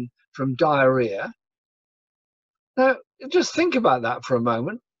 dying from diarrhea. Now, just think about that for a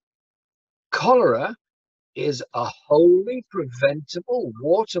moment. Cholera is a wholly preventable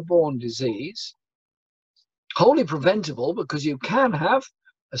waterborne disease, wholly preventable because you can have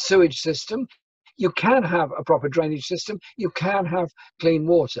a sewage system, you can have a proper drainage system, you can have clean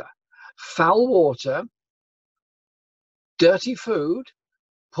water. Foul water, dirty food,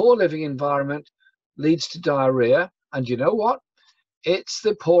 poor living environment leads to diarrhea. And you know what? It's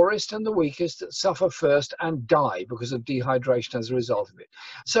the poorest and the weakest that suffer first and die because of dehydration as a result of it.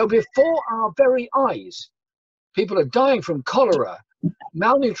 So before our very eyes, people are dying from cholera,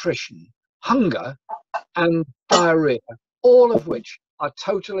 malnutrition, hunger, and diarrhea, all of which are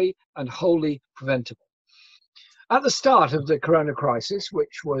totally and wholly preventable. At the start of the corona crisis,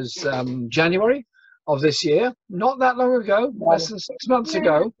 which was January of this year, not that long ago, less than 6 months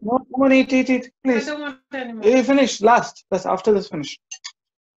ago. No, please. I don't want anymore. You finish last. That's after this finish.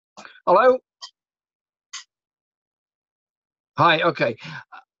 Hello? Hi, okay.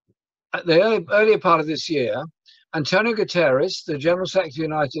 At the earlier part of this year, Antonio Guterres, the General Secretary of the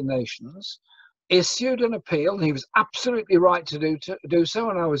United Nations, issued an appeal, and he was absolutely right to do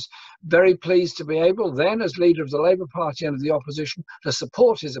so, and I was very pleased to be able then, as leader of the Labour Party and of the opposition, to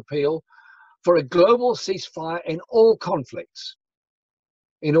support his appeal for a global ceasefire in all conflicts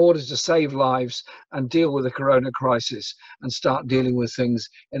in order to save lives and deal with the corona crisis and start dealing with things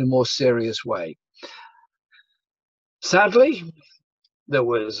in a more serious way. Sadly, there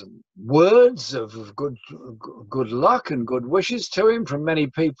was words of good luck and good wishes to him from many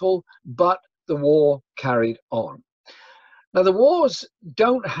people, but the war carried on. Now, the wars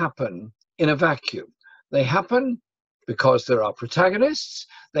don't happen in a vacuum. They happen because there are protagonists.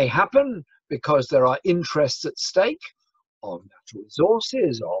 They happen because there are interests at stake of natural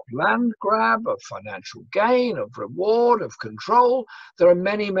resources, of land grab, of financial gain, of reward, of control. There are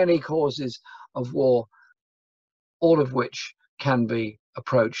many, many causes of war, all of which can be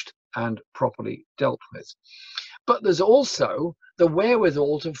approached and properly dealt with. But there's also the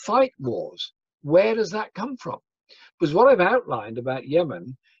wherewithal to fight wars. Where does that come from? Because what I've outlined about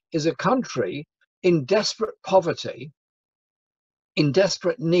Yemen is a country in desperate poverty, in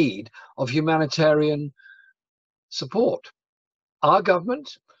desperate need of humanitarian support. Our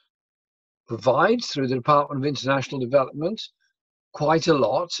government provides, through the Department of International Development, quite a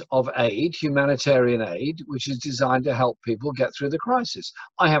lot of aid, humanitarian aid, which is designed to help people get through the crisis.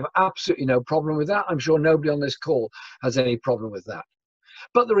 I have absolutely no problem with that. I'm sure nobody on this call has any problem with that.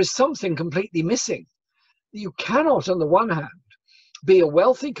 But there is something completely missing. You cannot, on the one hand, be a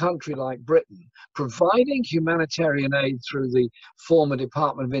wealthy country like Britain, providing humanitarian aid through the former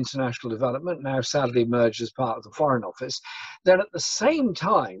Department of International Development, now sadly merged as part of the Foreign Office, then at the same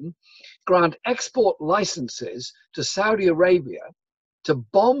time grant export licenses to Saudi Arabia to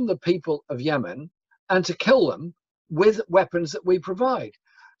bomb the people of Yemen and to kill them with weapons that we provide.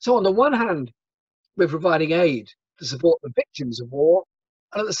 So on the one hand, we're providing aid to support the victims of war,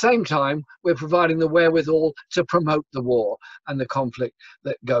 and at the same time, we're providing the wherewithal to promote the war and the conflict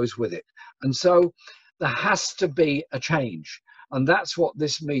that goes with it. And so there has to be a change. And that's what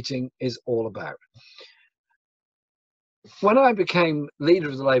this meeting is all about. When I became leader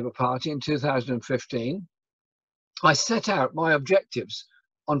of the Labour Party in 2015, I set out my objectives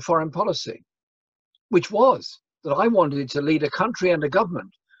on foreign policy, which was that I wanted to lead a country and a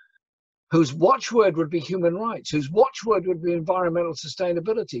government whose watchword would be human rights, whose watchword would be environmental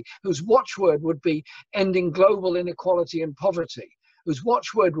sustainability, whose watchword would be ending global inequality and poverty, whose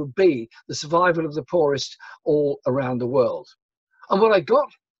watchword would be the survival of the poorest all around the world. And what I got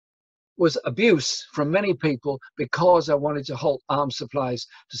was abuse from many people because I wanted to halt arms supplies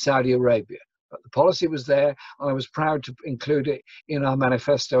to Saudi Arabia. But the policy was there, and I was proud to include it in our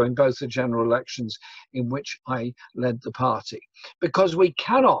manifesto in both the general elections in which I led the party. Because we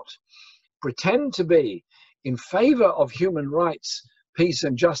cannot pretend to be in favour of human rights, peace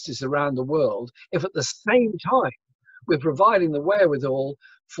and justice around the world if at the same time we're providing the wherewithal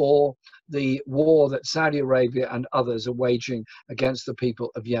for the war that Saudi Arabia and others are waging against the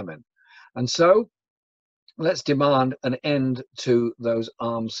people of Yemen. And so let's demand an end to those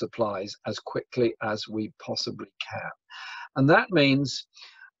arms supplies as quickly as we possibly can. And that means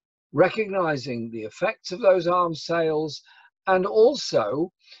recognizing the effects of those arms sales, and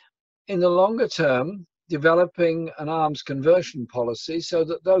also in the longer term developing an arms conversion policy so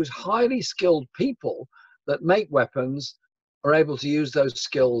that those highly skilled people that make weapons are able to use those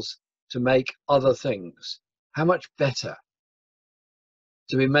skills to make other things. How much better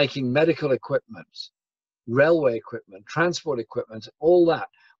to be making medical equipment, railway equipment, transport equipment, all that,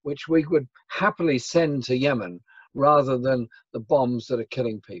 which we would happily send to Yemen rather than the bombs that are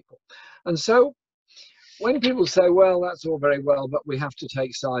killing people. And so when people say, well, that's all very well, but we have to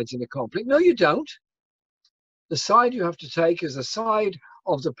take sides in a conflict. No, you don't. The side you have to take is the side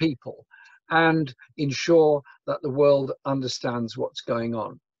of the people and ensure that the world understands what's going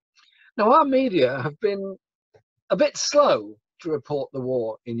on. Now, our media have been a bit slow to report the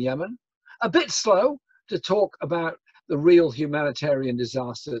war in Yemen, a bit slow to talk about the real humanitarian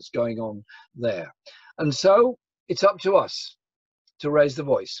disaster that's going on there. And so it's up to us to raise the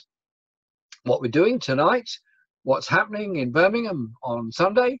voice. What we're doing tonight, what's happening in Birmingham on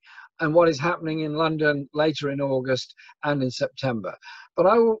Sunday, and what is happening in London later in August and in September. But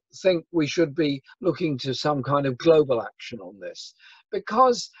I think we should be looking to some kind of global action on this,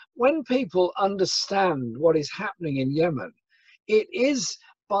 because when people understand what is happening in Yemen, it is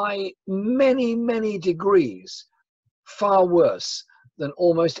by many, many degrees far worse than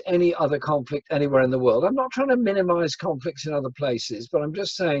almost any other conflict anywhere in the world. I'm not trying to minimize conflicts in other places, but I'm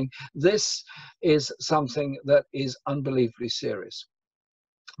just saying this is something that is unbelievably serious.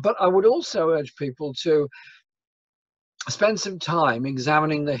 But I would also urge people to spend some time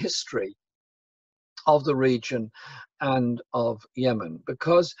examining the history of the region and of Yemen,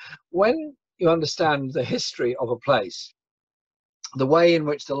 because when you understand the history of a place, the way in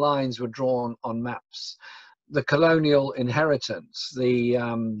which the lines were drawn on maps, the colonial inheritance, the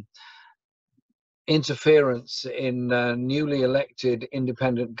interference in newly elected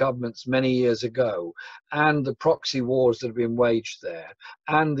independent governments many years ago, and the proxy wars that have been waged there,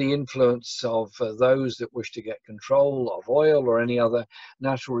 and the influence of those that wish to get control of oil or any other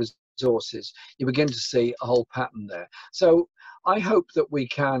natural resources, you begin to see a whole pattern there. So I hope that we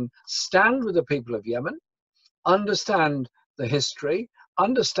can stand with the people of Yemen, understand the history,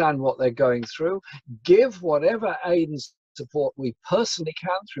 understand what they're going through, give whatever aid and support we personally can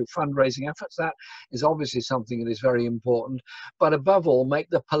through fundraising efforts. That is obviously something that is very important, but above all, make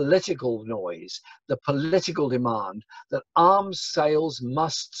the political noise, the political demand that arms sales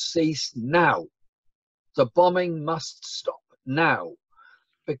must cease now. The bombing must stop now,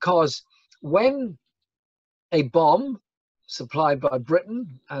 because when a bomb supplied by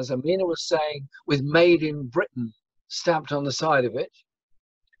Britain, as Amina was saying, with "Made in Britain" stamped on the side of it,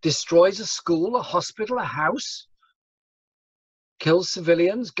 destroys a school, a hospital, a house, kills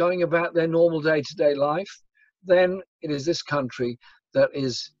civilians going about their normal day-to-day life, then it is this country that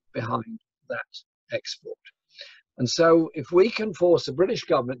is behind that export. And so if we can force the British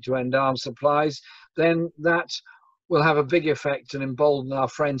government to end arms supplies, then that will have a big effect and embolden our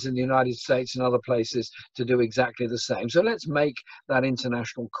friends in the United States and other places to do exactly the same. So let's make that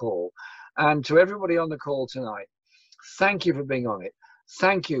international call. And to everybody on the call tonight, thank you for being on it.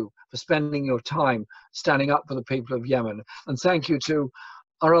 Thank you for spending your time standing up for the people of Yemen. And thank you to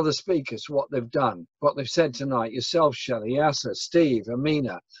our other speakers for what they've done, what they've said tonight. Yourself, Shelley, Iesa, Steve,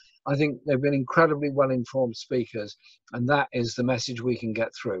 Amina. I think they've been incredibly well-informed speakers, and that is the message we can get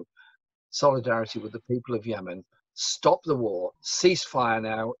through. Solidarity with the people of Yemen. Stop the war, cease fire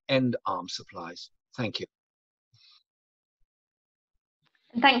now, end arms supplies. Thank you.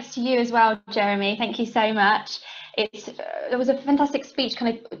 And thanks to you as well, Jeremy. Thank you so much. There was a fantastic speech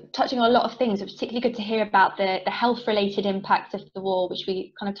kind of touching on a lot of things. It was particularly good to hear about the health-related impact of the war, which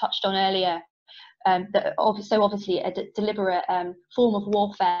we kind of touched on earlier. So obviously a deliberate form of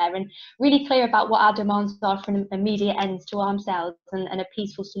warfare, and really clear about what our demands are for an immediate end to arms sales and a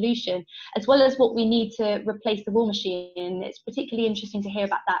peaceful solution, as well as what we need to replace the war machine. And it's particularly interesting to hear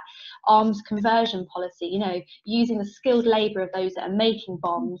about that arms conversion policy, you know, using the skilled labour of those that are making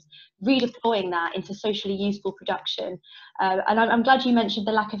bombs, redeploying that into socially useful production. And I'm glad you mentioned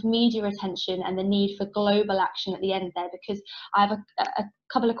the lack of media attention and the need for global action at the end there, because I have a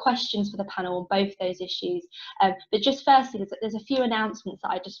couple of questions for the panel on both those issues. But just firstly, there's a few announcements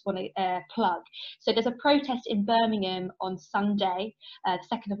that I just want to plug. So there's a protest in Birmingham on Sunday, the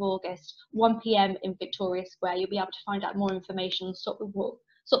 2nd of August, 1 p.m. in Victoria Square. You'll be able to find out more information on Stop the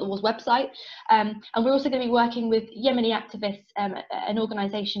War's website. And we're also going to be working with Yemeni activists and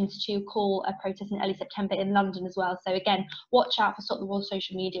organisations to call a protest in early September in London as well. So again, watch out for Stop the War's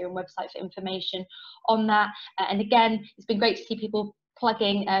social media and website for information on that. And again, it's been great to see people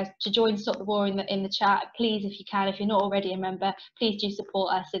plugging to join Stop the War in the chat. Please, if you can, if you're not already a member, please do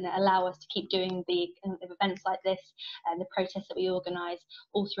support us and allow us to keep doing the events like this and the protests that we organise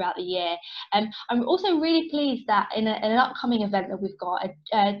all throughout the year. I'm also really pleased that in an upcoming event that we've got,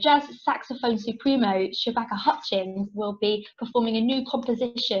 jazz saxophone supremo Shabaka Hutchins will be performing a new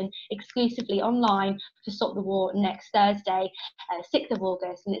composition exclusively online for Stop the War next Thursday, 6th of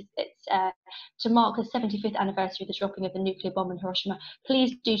August, and it's to mark the 75th anniversary of the dropping of the nuclear bomb in Hiroshima.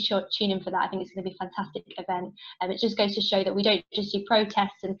 Please do tune in for that. I think it's going to be a fantastic event. It just goes to show that we don't just do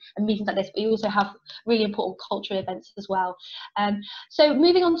protests and meetings like this, but we also have really important cultural events as well. So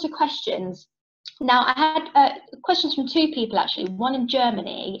moving on to questions. Now, I had questions from two people, actually, one in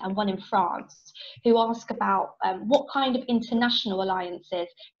Germany and one in France, who ask about what kind of international alliances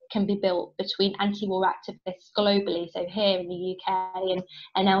can be built between anti-war activists globally, so here in the UK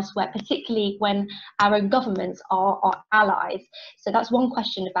and elsewhere, particularly when our own governments are our allies. So that's one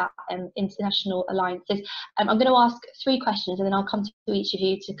question about international alliances. I'm going to ask three questions and then I'll come to each of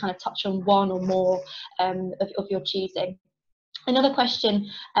you to kind of touch on one or more of your choosing. Another question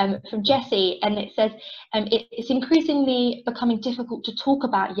from Jessie, and it says, it's increasingly becoming difficult to talk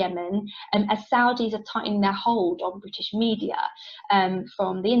about Yemen as Saudis are tightening their hold on British media,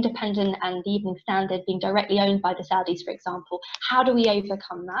 from The Independent and The Evening Standard being directly owned by the Saudis, for example. How do we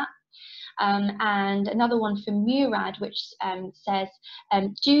overcome that? And another one from Murad, which says,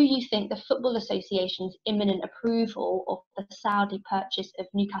 do you think the Football Association's imminent approval of the Saudi purchase of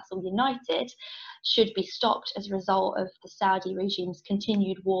Newcastle United should be stopped as a result of the Saudi regime's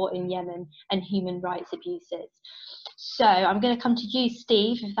continued war in Yemen and human rights abuses? So I'm going to come to you,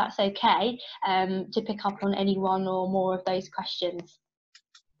 Steve, if that's okay, to pick up on any one or more of those questions.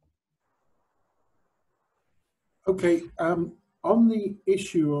 Okay. On the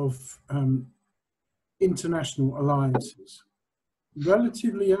issue of international alliances,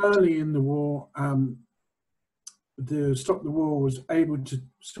 relatively early in the war, the Stop the War was able to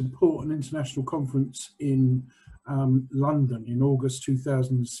support an international conference in London in August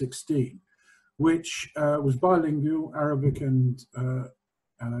 2016, which was bilingual, Arabic and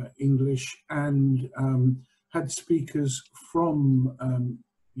English, and had speakers from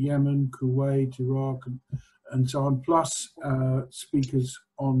Yemen, Kuwait, Iraq, and so on, plus speakers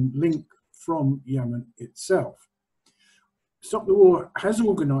on link from Yemen itself. Stop the War has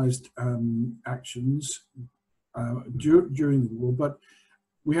organised actions during the war, but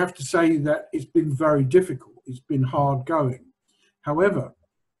we have to say that it's been very difficult. It's been hard going. However,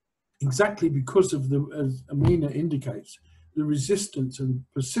 exactly because of the, as Amina indicates, the resistance and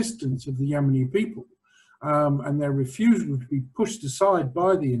persistence of the Yemeni people and their refusal to be pushed aside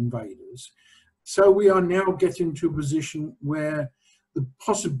by the invaders, so we are now getting to a position where the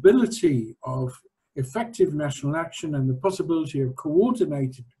possibility of effective national action and the possibility of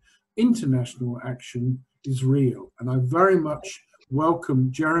coordinated international action is real. And I very much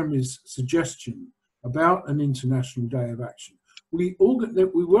welcome Jeremy's suggestion about an international day of action. We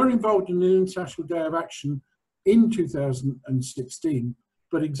were involved in an international day of action in 2016,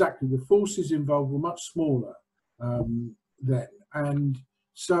 but exactly the forces involved were much smaller then. And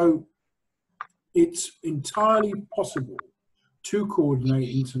so it's entirely possible to coordinate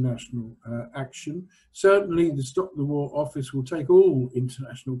international action. Certainly the Stop the War office will take all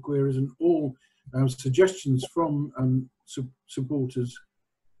international queries and all suggestions from supporters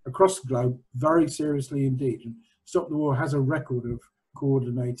across the globe very seriously indeed. And Stop the War has a record of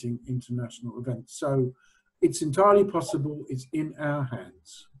coordinating international events. So it's entirely possible, it's in our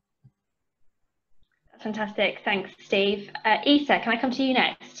hands. Fantastic, thanks Steve. Iesa, can I come to you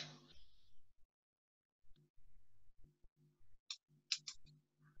next?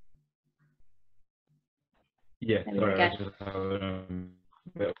 Yeah, sorry, I just have a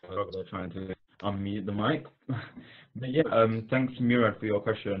bit of a struggle trying to unmute the mic. But yeah, thanks Murad for your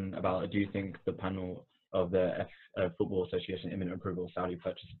question about do you think the panel of the Football Association imminent approval of Saudi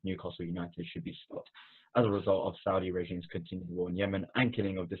purchase of Newcastle United should be stopped as a result of Saudi regime's continued war in Yemen and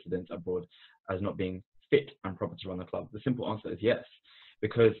killing of dissidents abroad as not being fit and proper to run the club? The simple answer is yes,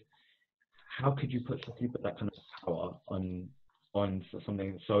 because how could you put that kind of power on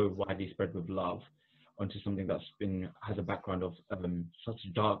something so widely spread with love onto something that's has a background of such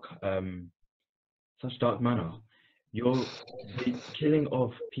dark manner. The killing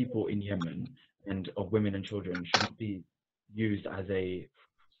of people in Yemen and of women and children should not be used as a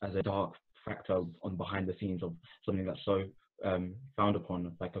dark factor on behind the scenes of something that's so frowned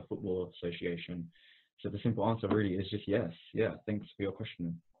upon, like a football association. So the simple answer really is just yes. Yeah, thanks for your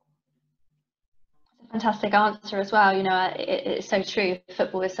question. Fantastic answer as well. You know, it's so true.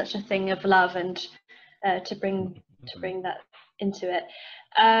 Football is such a thing of love, and to bring that into it.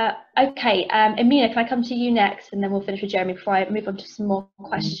 Okay, Amina, can I come to you next, and then we'll finish with Jeremy before I move on to some more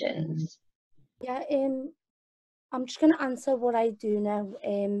questions. Yeah, I'm just going to answer what I do now.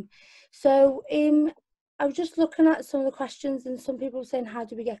 I was just looking at some of the questions, and some people were saying, how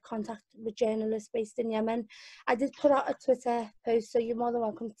do we get contact with journalists based in Yemen? I did put out a Twitter post, so you're more than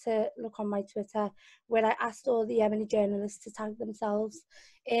welcome to look on my Twitter, where I asked all the Yemeni journalists to tag themselves.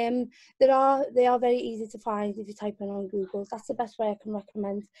 They are very easy to find if you type in on Google. That's the best way I can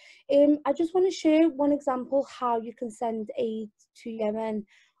recommend. I just want to share one example how you can send aid to Yemen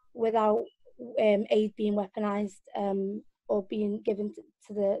without aid being weaponized or being given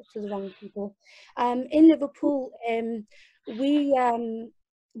to the wrong people. In Liverpool, we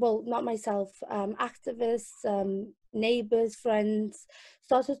well, not myself, activists, neighbours, friends,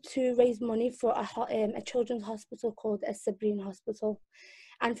 started to raise money for a children's hospital called a Sabrine Hospital.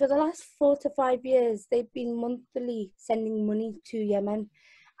 And for the last 4 to 5 years, they've been monthly sending money to Yemen.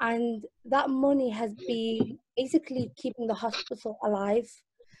 And that money has been basically keeping the hospital alive.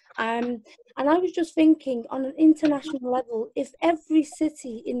 And I was just thinking, on an international level, if every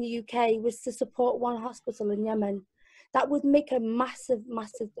city in the UK was to support one hospital in Yemen, that would make a massive,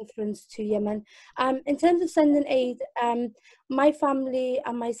 massive difference to Yemen. In terms of sending aid, my family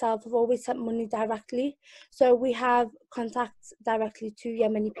and myself have always sent money directly. So we have contacts directly to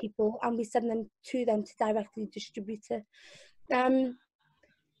Yemeni people, and we send them to directly distribute it.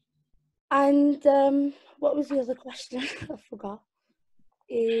 What was the other question? I forgot.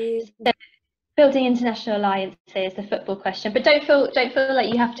 Building international alliances, the football question, but don't feel like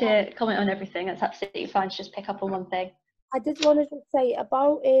you have to comment on everything. That's absolutely fine to just pick up on one thing. I did want to just say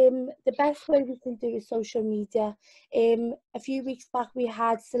about the best way we can do is social media. A few weeks back we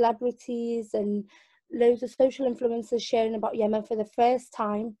had celebrities and loads of social influencers sharing about Yemen for the first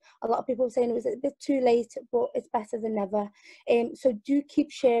time. A lot of people were saying it was a bit too late, but it's better than never. So do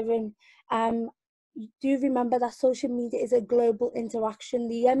keep sharing. Do remember that social media is a global interaction.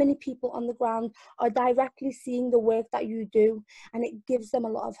 The Yemeni people on the ground are directly seeing the work that you do, and it gives them a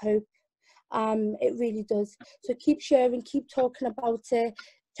lot of hope. It really does. So keep sharing, keep talking about it,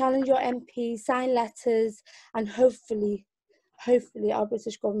 challenge your MP, sign letters, and hopefully our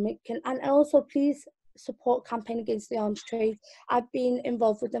British government can. And also, please support Campaign Against the Arms Trade. I've been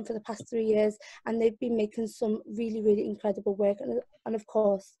involved with them for the past 3 years, and they've been making some really, really incredible work. And of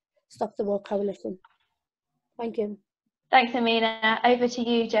course, Stop the War Coalition. Thank you. Thanks, Amina. Over to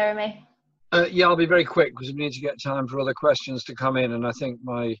you, Jeremy. Yeah, I'll be very quick because we need to get time for other questions to come in, and I think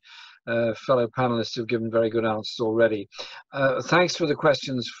my fellow panelists have given very good answers already. Thanks for the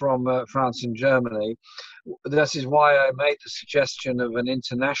questions from France and Germany. This is why I made the suggestion of an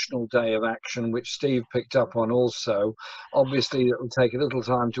international day of action, which Steve picked up on also. Obviously, it will take a little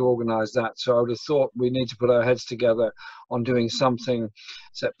time to organise that, so I would have thought we need to put our heads together on doing something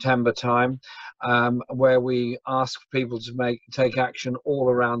September time, where we ask people to take action all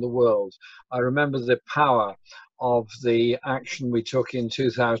around the world. I remember the power of the action we took in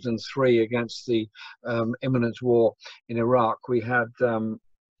 2003 against the imminent war in Iraq. We had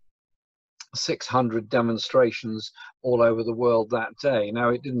 600 demonstrations all over the world that day.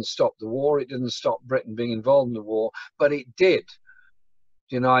 Now, it didn't stop the war, it didn't stop Britain being involved in the war, but it did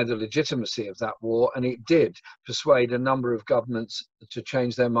deny the legitimacy of that war, and it did persuade a number of governments to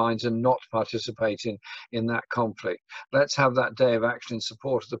change their minds and not participate in that conflict. Let's have that day of action in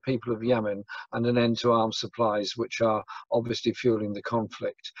support of the people of Yemen and an end to arms supplies, which are obviously fueling the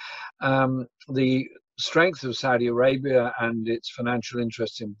conflict. The strength of Saudi Arabia and its financial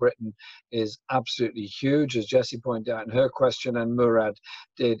interests in Britain is absolutely huge, as Jessie pointed out in her question and Murad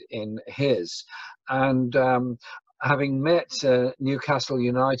did in his. And having met Newcastle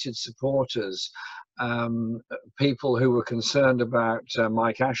United supporters, people who were concerned about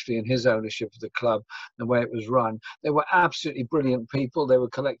Mike Ashley and his ownership of the club, the way it was run. They were absolutely brilliant people. They were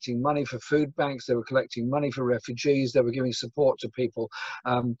collecting money for food banks. They were collecting money for refugees. They were giving support to people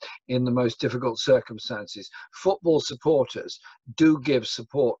in the most difficult circumstances. Football supporters do give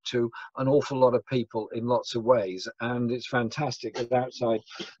support to an awful lot of people in lots of ways, and it's fantastic that outside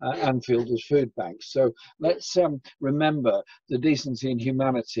Anfield there's food banks. So let's remember the decency and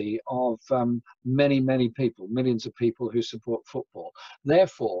humanity of many people, millions of people who support football.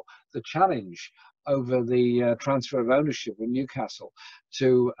 Therefore, the challenge over the transfer of ownership of Newcastle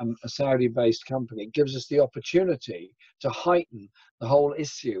to a Saudi-based company gives us the opportunity to heighten the whole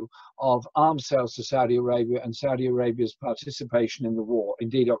issue of arms sales to Saudi Arabia and Saudi Arabia's participation in the war,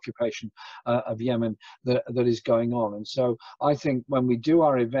 indeed occupation of Yemen that is going on. And so I think when we do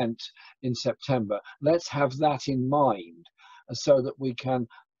our event in September, let's have that in mind so that we can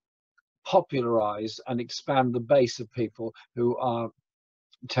popularize and expand the base of people who are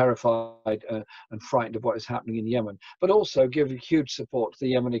terrified and frightened of what is happening in Yemen, but also give huge support to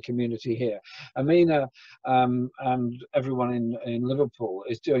the Yemeni community here. Amina and everyone in Liverpool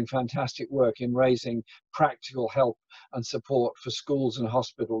is doing fantastic work in raising practical help and support for schools and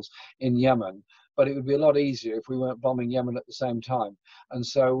hospitals in Yemen. But it would be a lot easier if we weren't bombing Yemen at the same time. And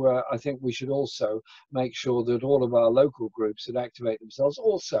so I think we should also make sure that all of our local groups that activate themselves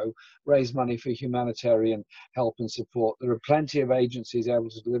also raise money for humanitarian help and support. There are plenty of agencies able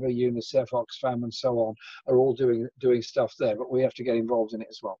to deliver. UNICEF, Oxfam and so on are all doing stuff there, but we have to get involved in it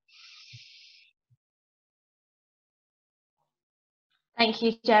as well. Thank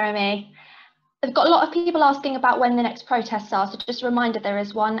you, Jeremy. I've got a lot of people asking about when the next protests are, so just a reminder, there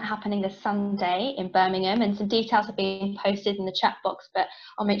is one happening this Sunday in Birmingham, and some details are being posted in the chat box, but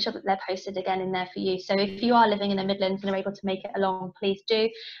I'll make sure that they're posted again in there for you. So if you are living in the Midlands and are able to make it along, please do.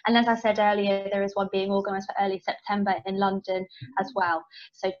 And as I said earlier, there is one being organised for early September in London as well.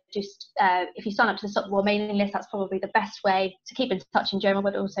 So just if you sign up to the Stop the War mailing list, that's probably the best way to keep in touch in general,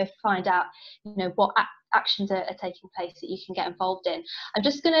 but also find out, you know, what actions are taking place that you can get involved in. I'm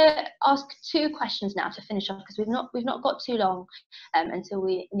just going to ask two questions now to finish off, because we've not got too long until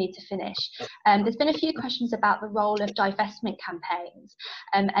we need to finish. There's been a few questions about the role of divestment campaigns,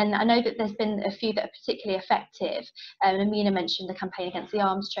 and I know that there's been a few that are particularly effective. Amina mentioned the campaign against the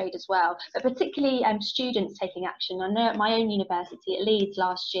arms trade as well, but particularly students taking action. I know at my own university at Leeds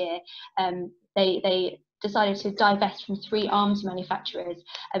last year, they decided to divest from 3 arms manufacturers,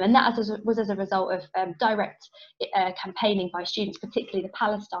 and that was as a result of direct campaigning by students, particularly the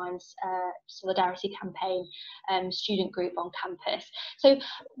Palestine's Solidarity Campaign student group on campus. So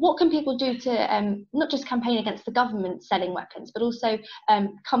what can people do to not just campaign against the government selling weapons, but also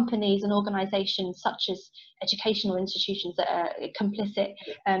companies and organisations such as educational institutions that are complicit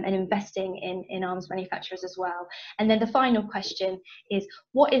and investing in arms manufacturers as well? And then the final question is,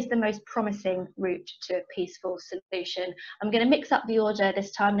 what is the most promising route to a peaceful solution? I'm going to mix up the order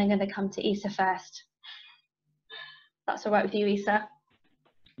this time, and I'm going to come to Iesa first. That's all right with you, Iesa?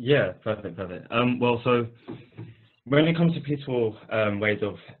 Yeah, perfect. Well, so when it comes to peaceful ways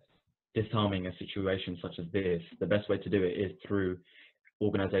of disarming a situation such as this, the best way to do it is through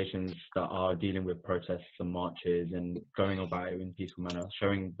organisations that are dealing with protests and marches and going about it in a peaceful manner,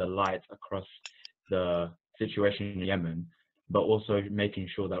 showing the light across the situation in Yemen, but also making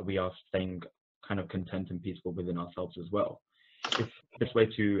sure that we are staying kind of content and peaceful within ourselves as well. It's this way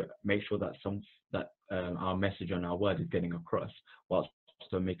to make sure that our message and our word is getting across, whilst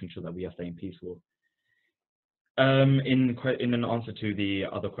also making sure that we are staying peaceful. In an answer to the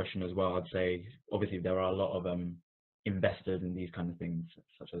other question as well, I'd say obviously there are a lot of investors in these kind of things,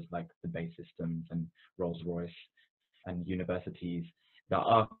 such as like the base systems and Rolls-Royce and universities that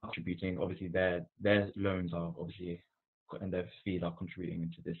are contributing. Obviously their loans are obviously, and their fees are contributing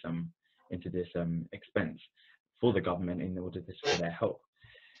into this expense for the government in order for their help,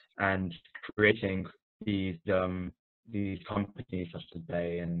 and creating these companies such as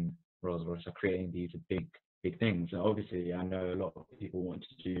they and Rolls-Royce are creating these big things. And obviously I know a lot of people want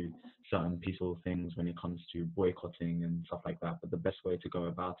to do certain peaceful things when it comes to boycotting and stuff like that, but the best way to go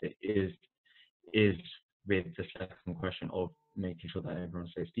about it is with the second question of making sure that everyone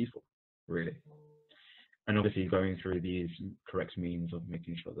stays peaceful, really. And obviously going through these correct means of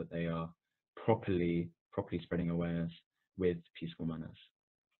making sure that they are properly spreading awareness with peaceful manners.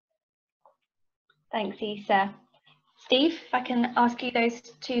 Thanks, Iesa. Steve, if I can ask you those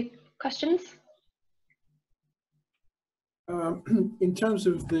two questions. In terms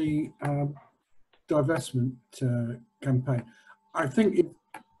of the divestment campaign, I think if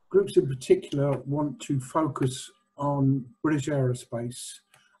groups in particular want to focus on British aerospace,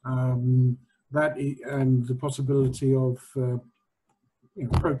 and the possibility of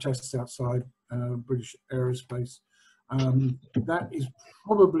protests outside British aerospace, that is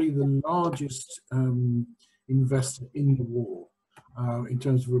probably the largest investor in the war. In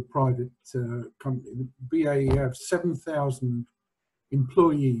terms of a private company, the BAE have 7,000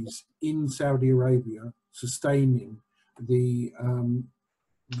 employees in Saudi Arabia sustaining the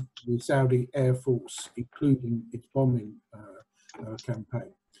Saudi Air Force, including its bombing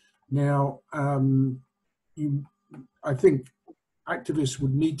campaign. Now, I think activists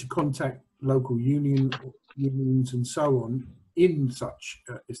would need to contact local unions and so on in such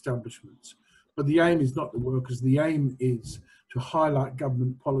establishments. But the aim is not the workers. The aim is to highlight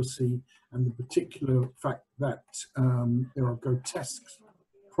government policy and the particular fact that there are grotesque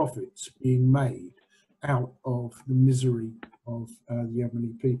profits being made out of the misery of the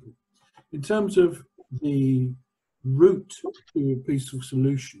Yemeni people. In terms of the route to a peaceful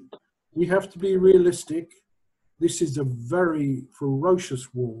solution, we have to be realistic. This is a very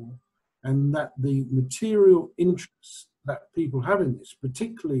ferocious war, and that the material interests that people have in this,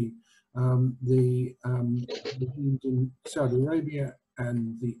 particularly the regimes in Saudi Arabia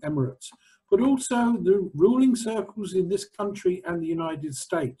and the Emirates, but also the ruling circles in this country and the United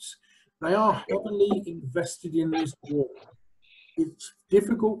States, they are heavily invested in this war. It's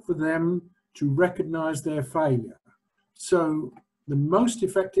difficult for them to recognize their failure. So the most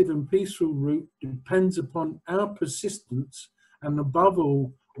effective and peaceful route depends upon our persistence and, above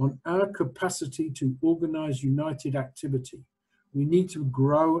all, on our capacity to organize united activity. We need to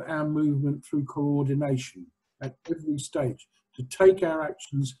grow our movement through coordination at every stage to take our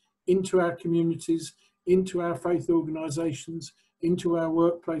actions into our communities, into our faith organizations, into our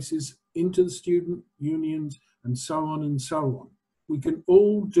workplaces, into the student unions, and so on and so on. We can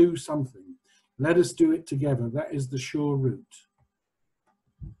all do something. Let us do it together. That is the sure route.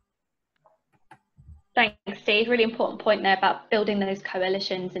 Thanks, Steve. Really important point there about building those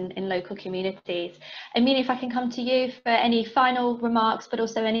coalitions in local communities. Amina, if I can come to you for any final remarks, but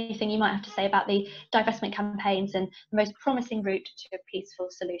also anything you might have to say about the divestment campaigns and the most promising route to a peaceful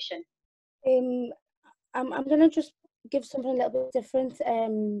solution. I'm going to just give something a little bit different.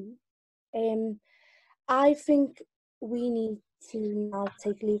 I think we need to now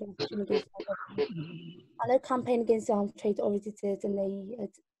take legal action against our government. I know campaign against the arms trade already did, and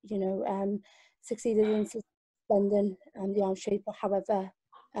they, succeeded in suspending the arms trade. But however,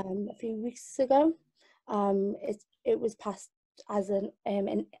 a few weeks ago, it was passed as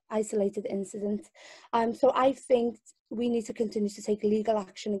an isolated incident. So I think we need to continue to take legal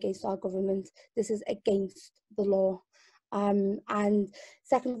action against our government. This is against the law. And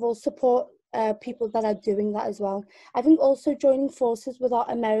second of all, support people that are doing that as well. I think also joining forces with our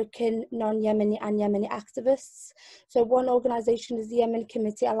American non-Yemeni and Yemeni activists. So one organisation is the Yemen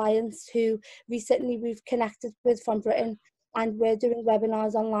Committee Alliance, who recently we've connected with from Britain, and we're doing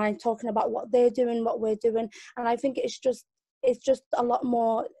webinars online talking about what they're doing, what we're doing. And I think it's just a lot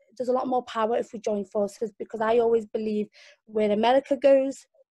more, there's a lot more power if we join forces, because I always believe where America goes,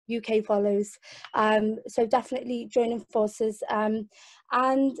 UK follows. So definitely joining forces.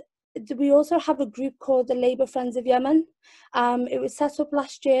 And we also have a group called the Labour Friends of Yemen. It was set up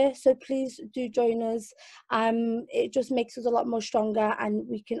last year, so please do join us. It just makes us a lot more stronger, and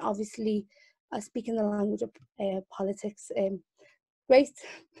we can obviously speak in the language of politics. Great.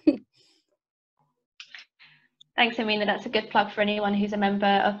 Thanks, Amina. That's a good plug for anyone who's a member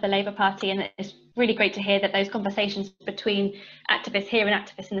of the Labour Party, and it's really great to hear that those conversations between activists here and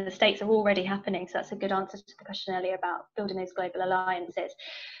activists in the States are already happening. So that's a good answer to the question earlier about building those global alliances.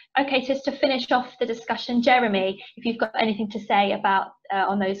 Okay, just to finish off the discussion, Jeremy, if you've got anything to say about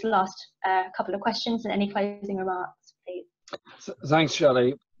on those last couple of questions and any closing remarks, please. Thanks,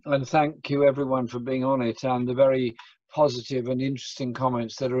 Shelley, and thank you everyone for being on it and the very positive and interesting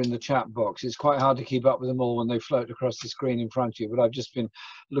comments that are in the chat box. It's quite hard to keep up with them all when they float across the screen in front of you, but I've just been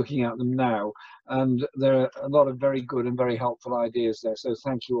looking at them now, and there are a lot of very good and very helpful ideas there, so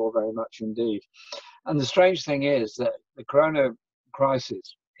thank you all very much indeed. And the strange thing is that the corona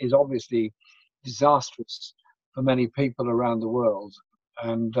crisis is obviously disastrous for many people around the world,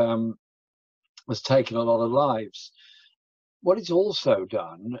 and has taken a lot of lives. What it's also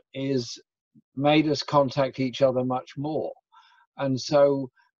done is made us contact each other much more. And so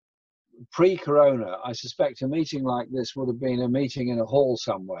pre-corona, I suspect a meeting like this would have been a meeting in a hall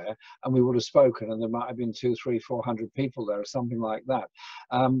somewhere, and we would have spoken, and there might have been 200, 300, 400 people there or something like that.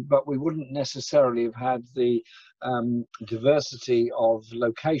 But we wouldn't necessarily have had the diversity of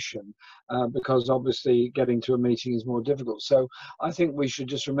location, because obviously getting to a meeting is more difficult. So I think we should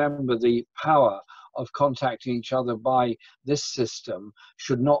just remember the power of contacting each other by this system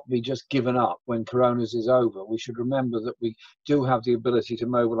should not be just given up when Coronas is over. We should remember that we do have the ability to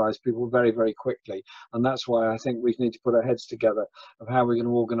mobilize people very, very quickly. And that's why I think we need to put our heads together of how we're going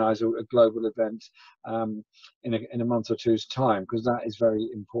to organize a global event in a month or two's time, because that is very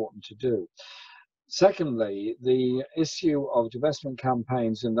important to do. Secondly, the issue of divestment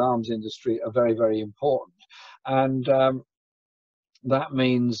campaigns in the arms industry are very, very important. And that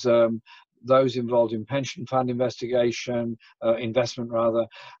means those involved in pension fund investment rather,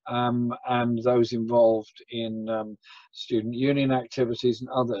 and those involved in student union activities and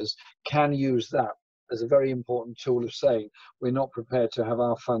others can use that as a very important tool of saying we're not prepared to have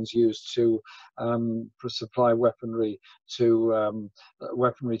our funds used to supply weaponry to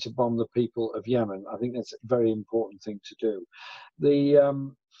bomb the people of Yemen. I think that's a very important thing to do.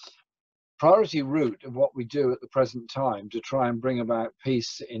 The priority route of what we do at the present time to try and bring about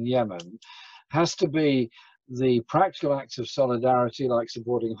peace in Yemen has to be the practical acts of solidarity, like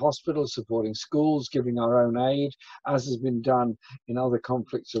supporting hospitals, supporting schools, giving our own aid, as has been done in other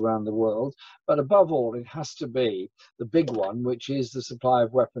conflicts around the world. But above all, it has to be the big one, which is the supply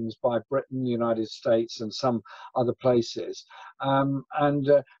of weapons by Britain, the United States, and some other places, and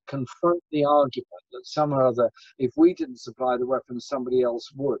confront the argument that somehow or other, if we didn't supply the weapons, somebody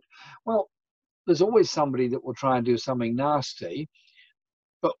else would. Well, there's always somebody that will try and do something nasty,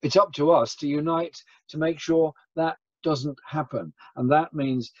 but it's up to us to unite to make sure that doesn't happen. And that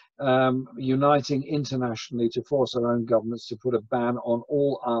means uniting internationally to force our own governments to put a ban on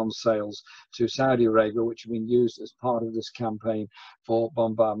all arms sales to Saudi Arabia, which have been used as part of this campaign for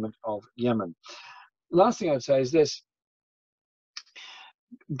bombardment of Yemen. The last thing I'd say is this: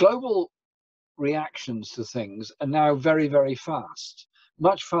 global reactions to things are now very, very fast.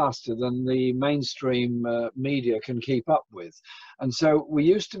 Much faster than the mainstream media can keep up with. And so we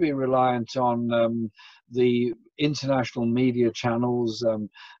used to be reliant on the international media channels,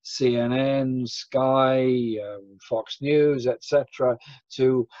 CNN, Sky, Fox News, etc.,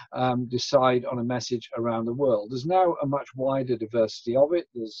 to decide on a message around the world. There's now a much wider diversity of it.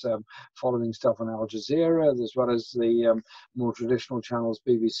 There's following stuff on Al Jazeera, as well as the more traditional channels,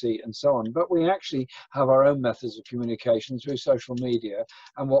 BBC and so on. But we actually have our own methods of communication through social media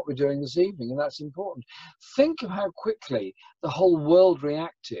and what we're doing this evening, and that's important. Think of how quickly the whole world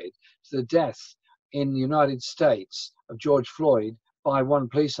reacted to the death in the United States of George Floyd by one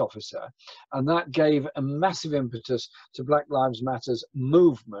police officer, and that gave a massive impetus to Black Lives Matter's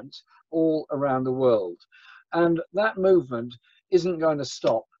movement all around the world. And that movement isn't going to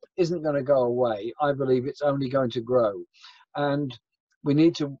stop, isn't going to go away. I believe it's only going to grow. And we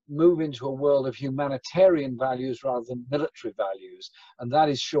need to move into a world of humanitarian values rather than military values. And that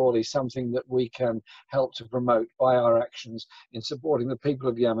is surely something that we can help to promote by our actions in supporting the people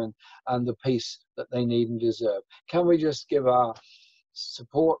of Yemen and the peace that they need and deserve. Can we just give our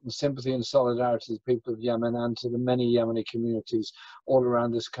support and sympathy and solidarity to the people of Yemen and to the many Yemeni communities all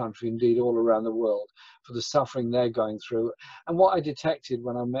around this country, indeed all around the world, for the suffering they're going through. And what I detected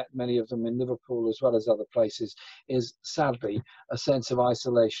when I met many of them in Liverpool as well as other places is, sadly, a sense of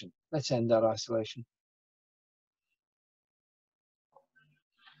isolation. Let's end that isolation.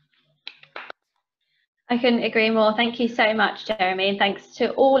 I couldn't agree more. Thank you so much, Jeremy, and thanks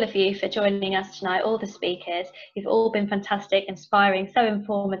to all of you for joining us tonight, all the speakers. You've all been fantastic, inspiring, so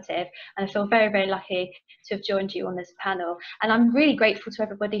informative, and I feel very, very lucky to have joined you on this panel. And I'm really grateful to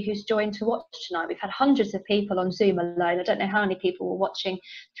everybody who's joined to watch tonight. We've had hundreds of people on Zoom alone. I don't know how many people were watching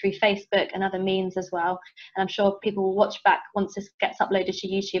through Facebook and other means as well. And I'm sure people will watch back once this gets uploaded to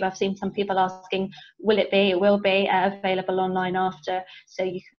YouTube. I've seen some people asking, will it be, it will be available online after, so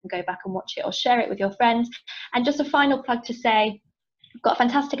you can go back and watch it or share it with your friends. And just a final plug to say, we've got a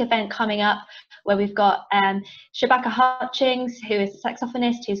fantastic event coming up where we've got Shabaka Hutchings, who is a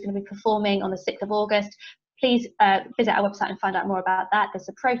saxophonist, who's going to be performing on the 6th of August. Please visit our website and find out more about that. There's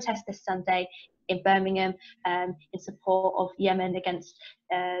a protest this Sunday in Birmingham in support of Yemen against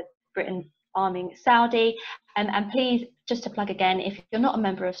Britain arming Saudi. And please, just to plug again, if you're not a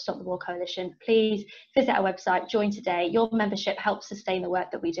member of Stop the War Coalition, please visit our website, join today. Your membership helps sustain the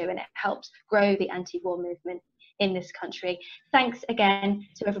work that we do, and it helps grow the anti-war movement in this country. Thanks again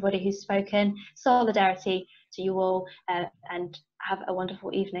to everybody who's spoken. Solidarity to you all, and have a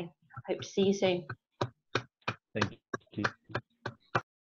wonderful evening. Hope to see you soon. Thank you.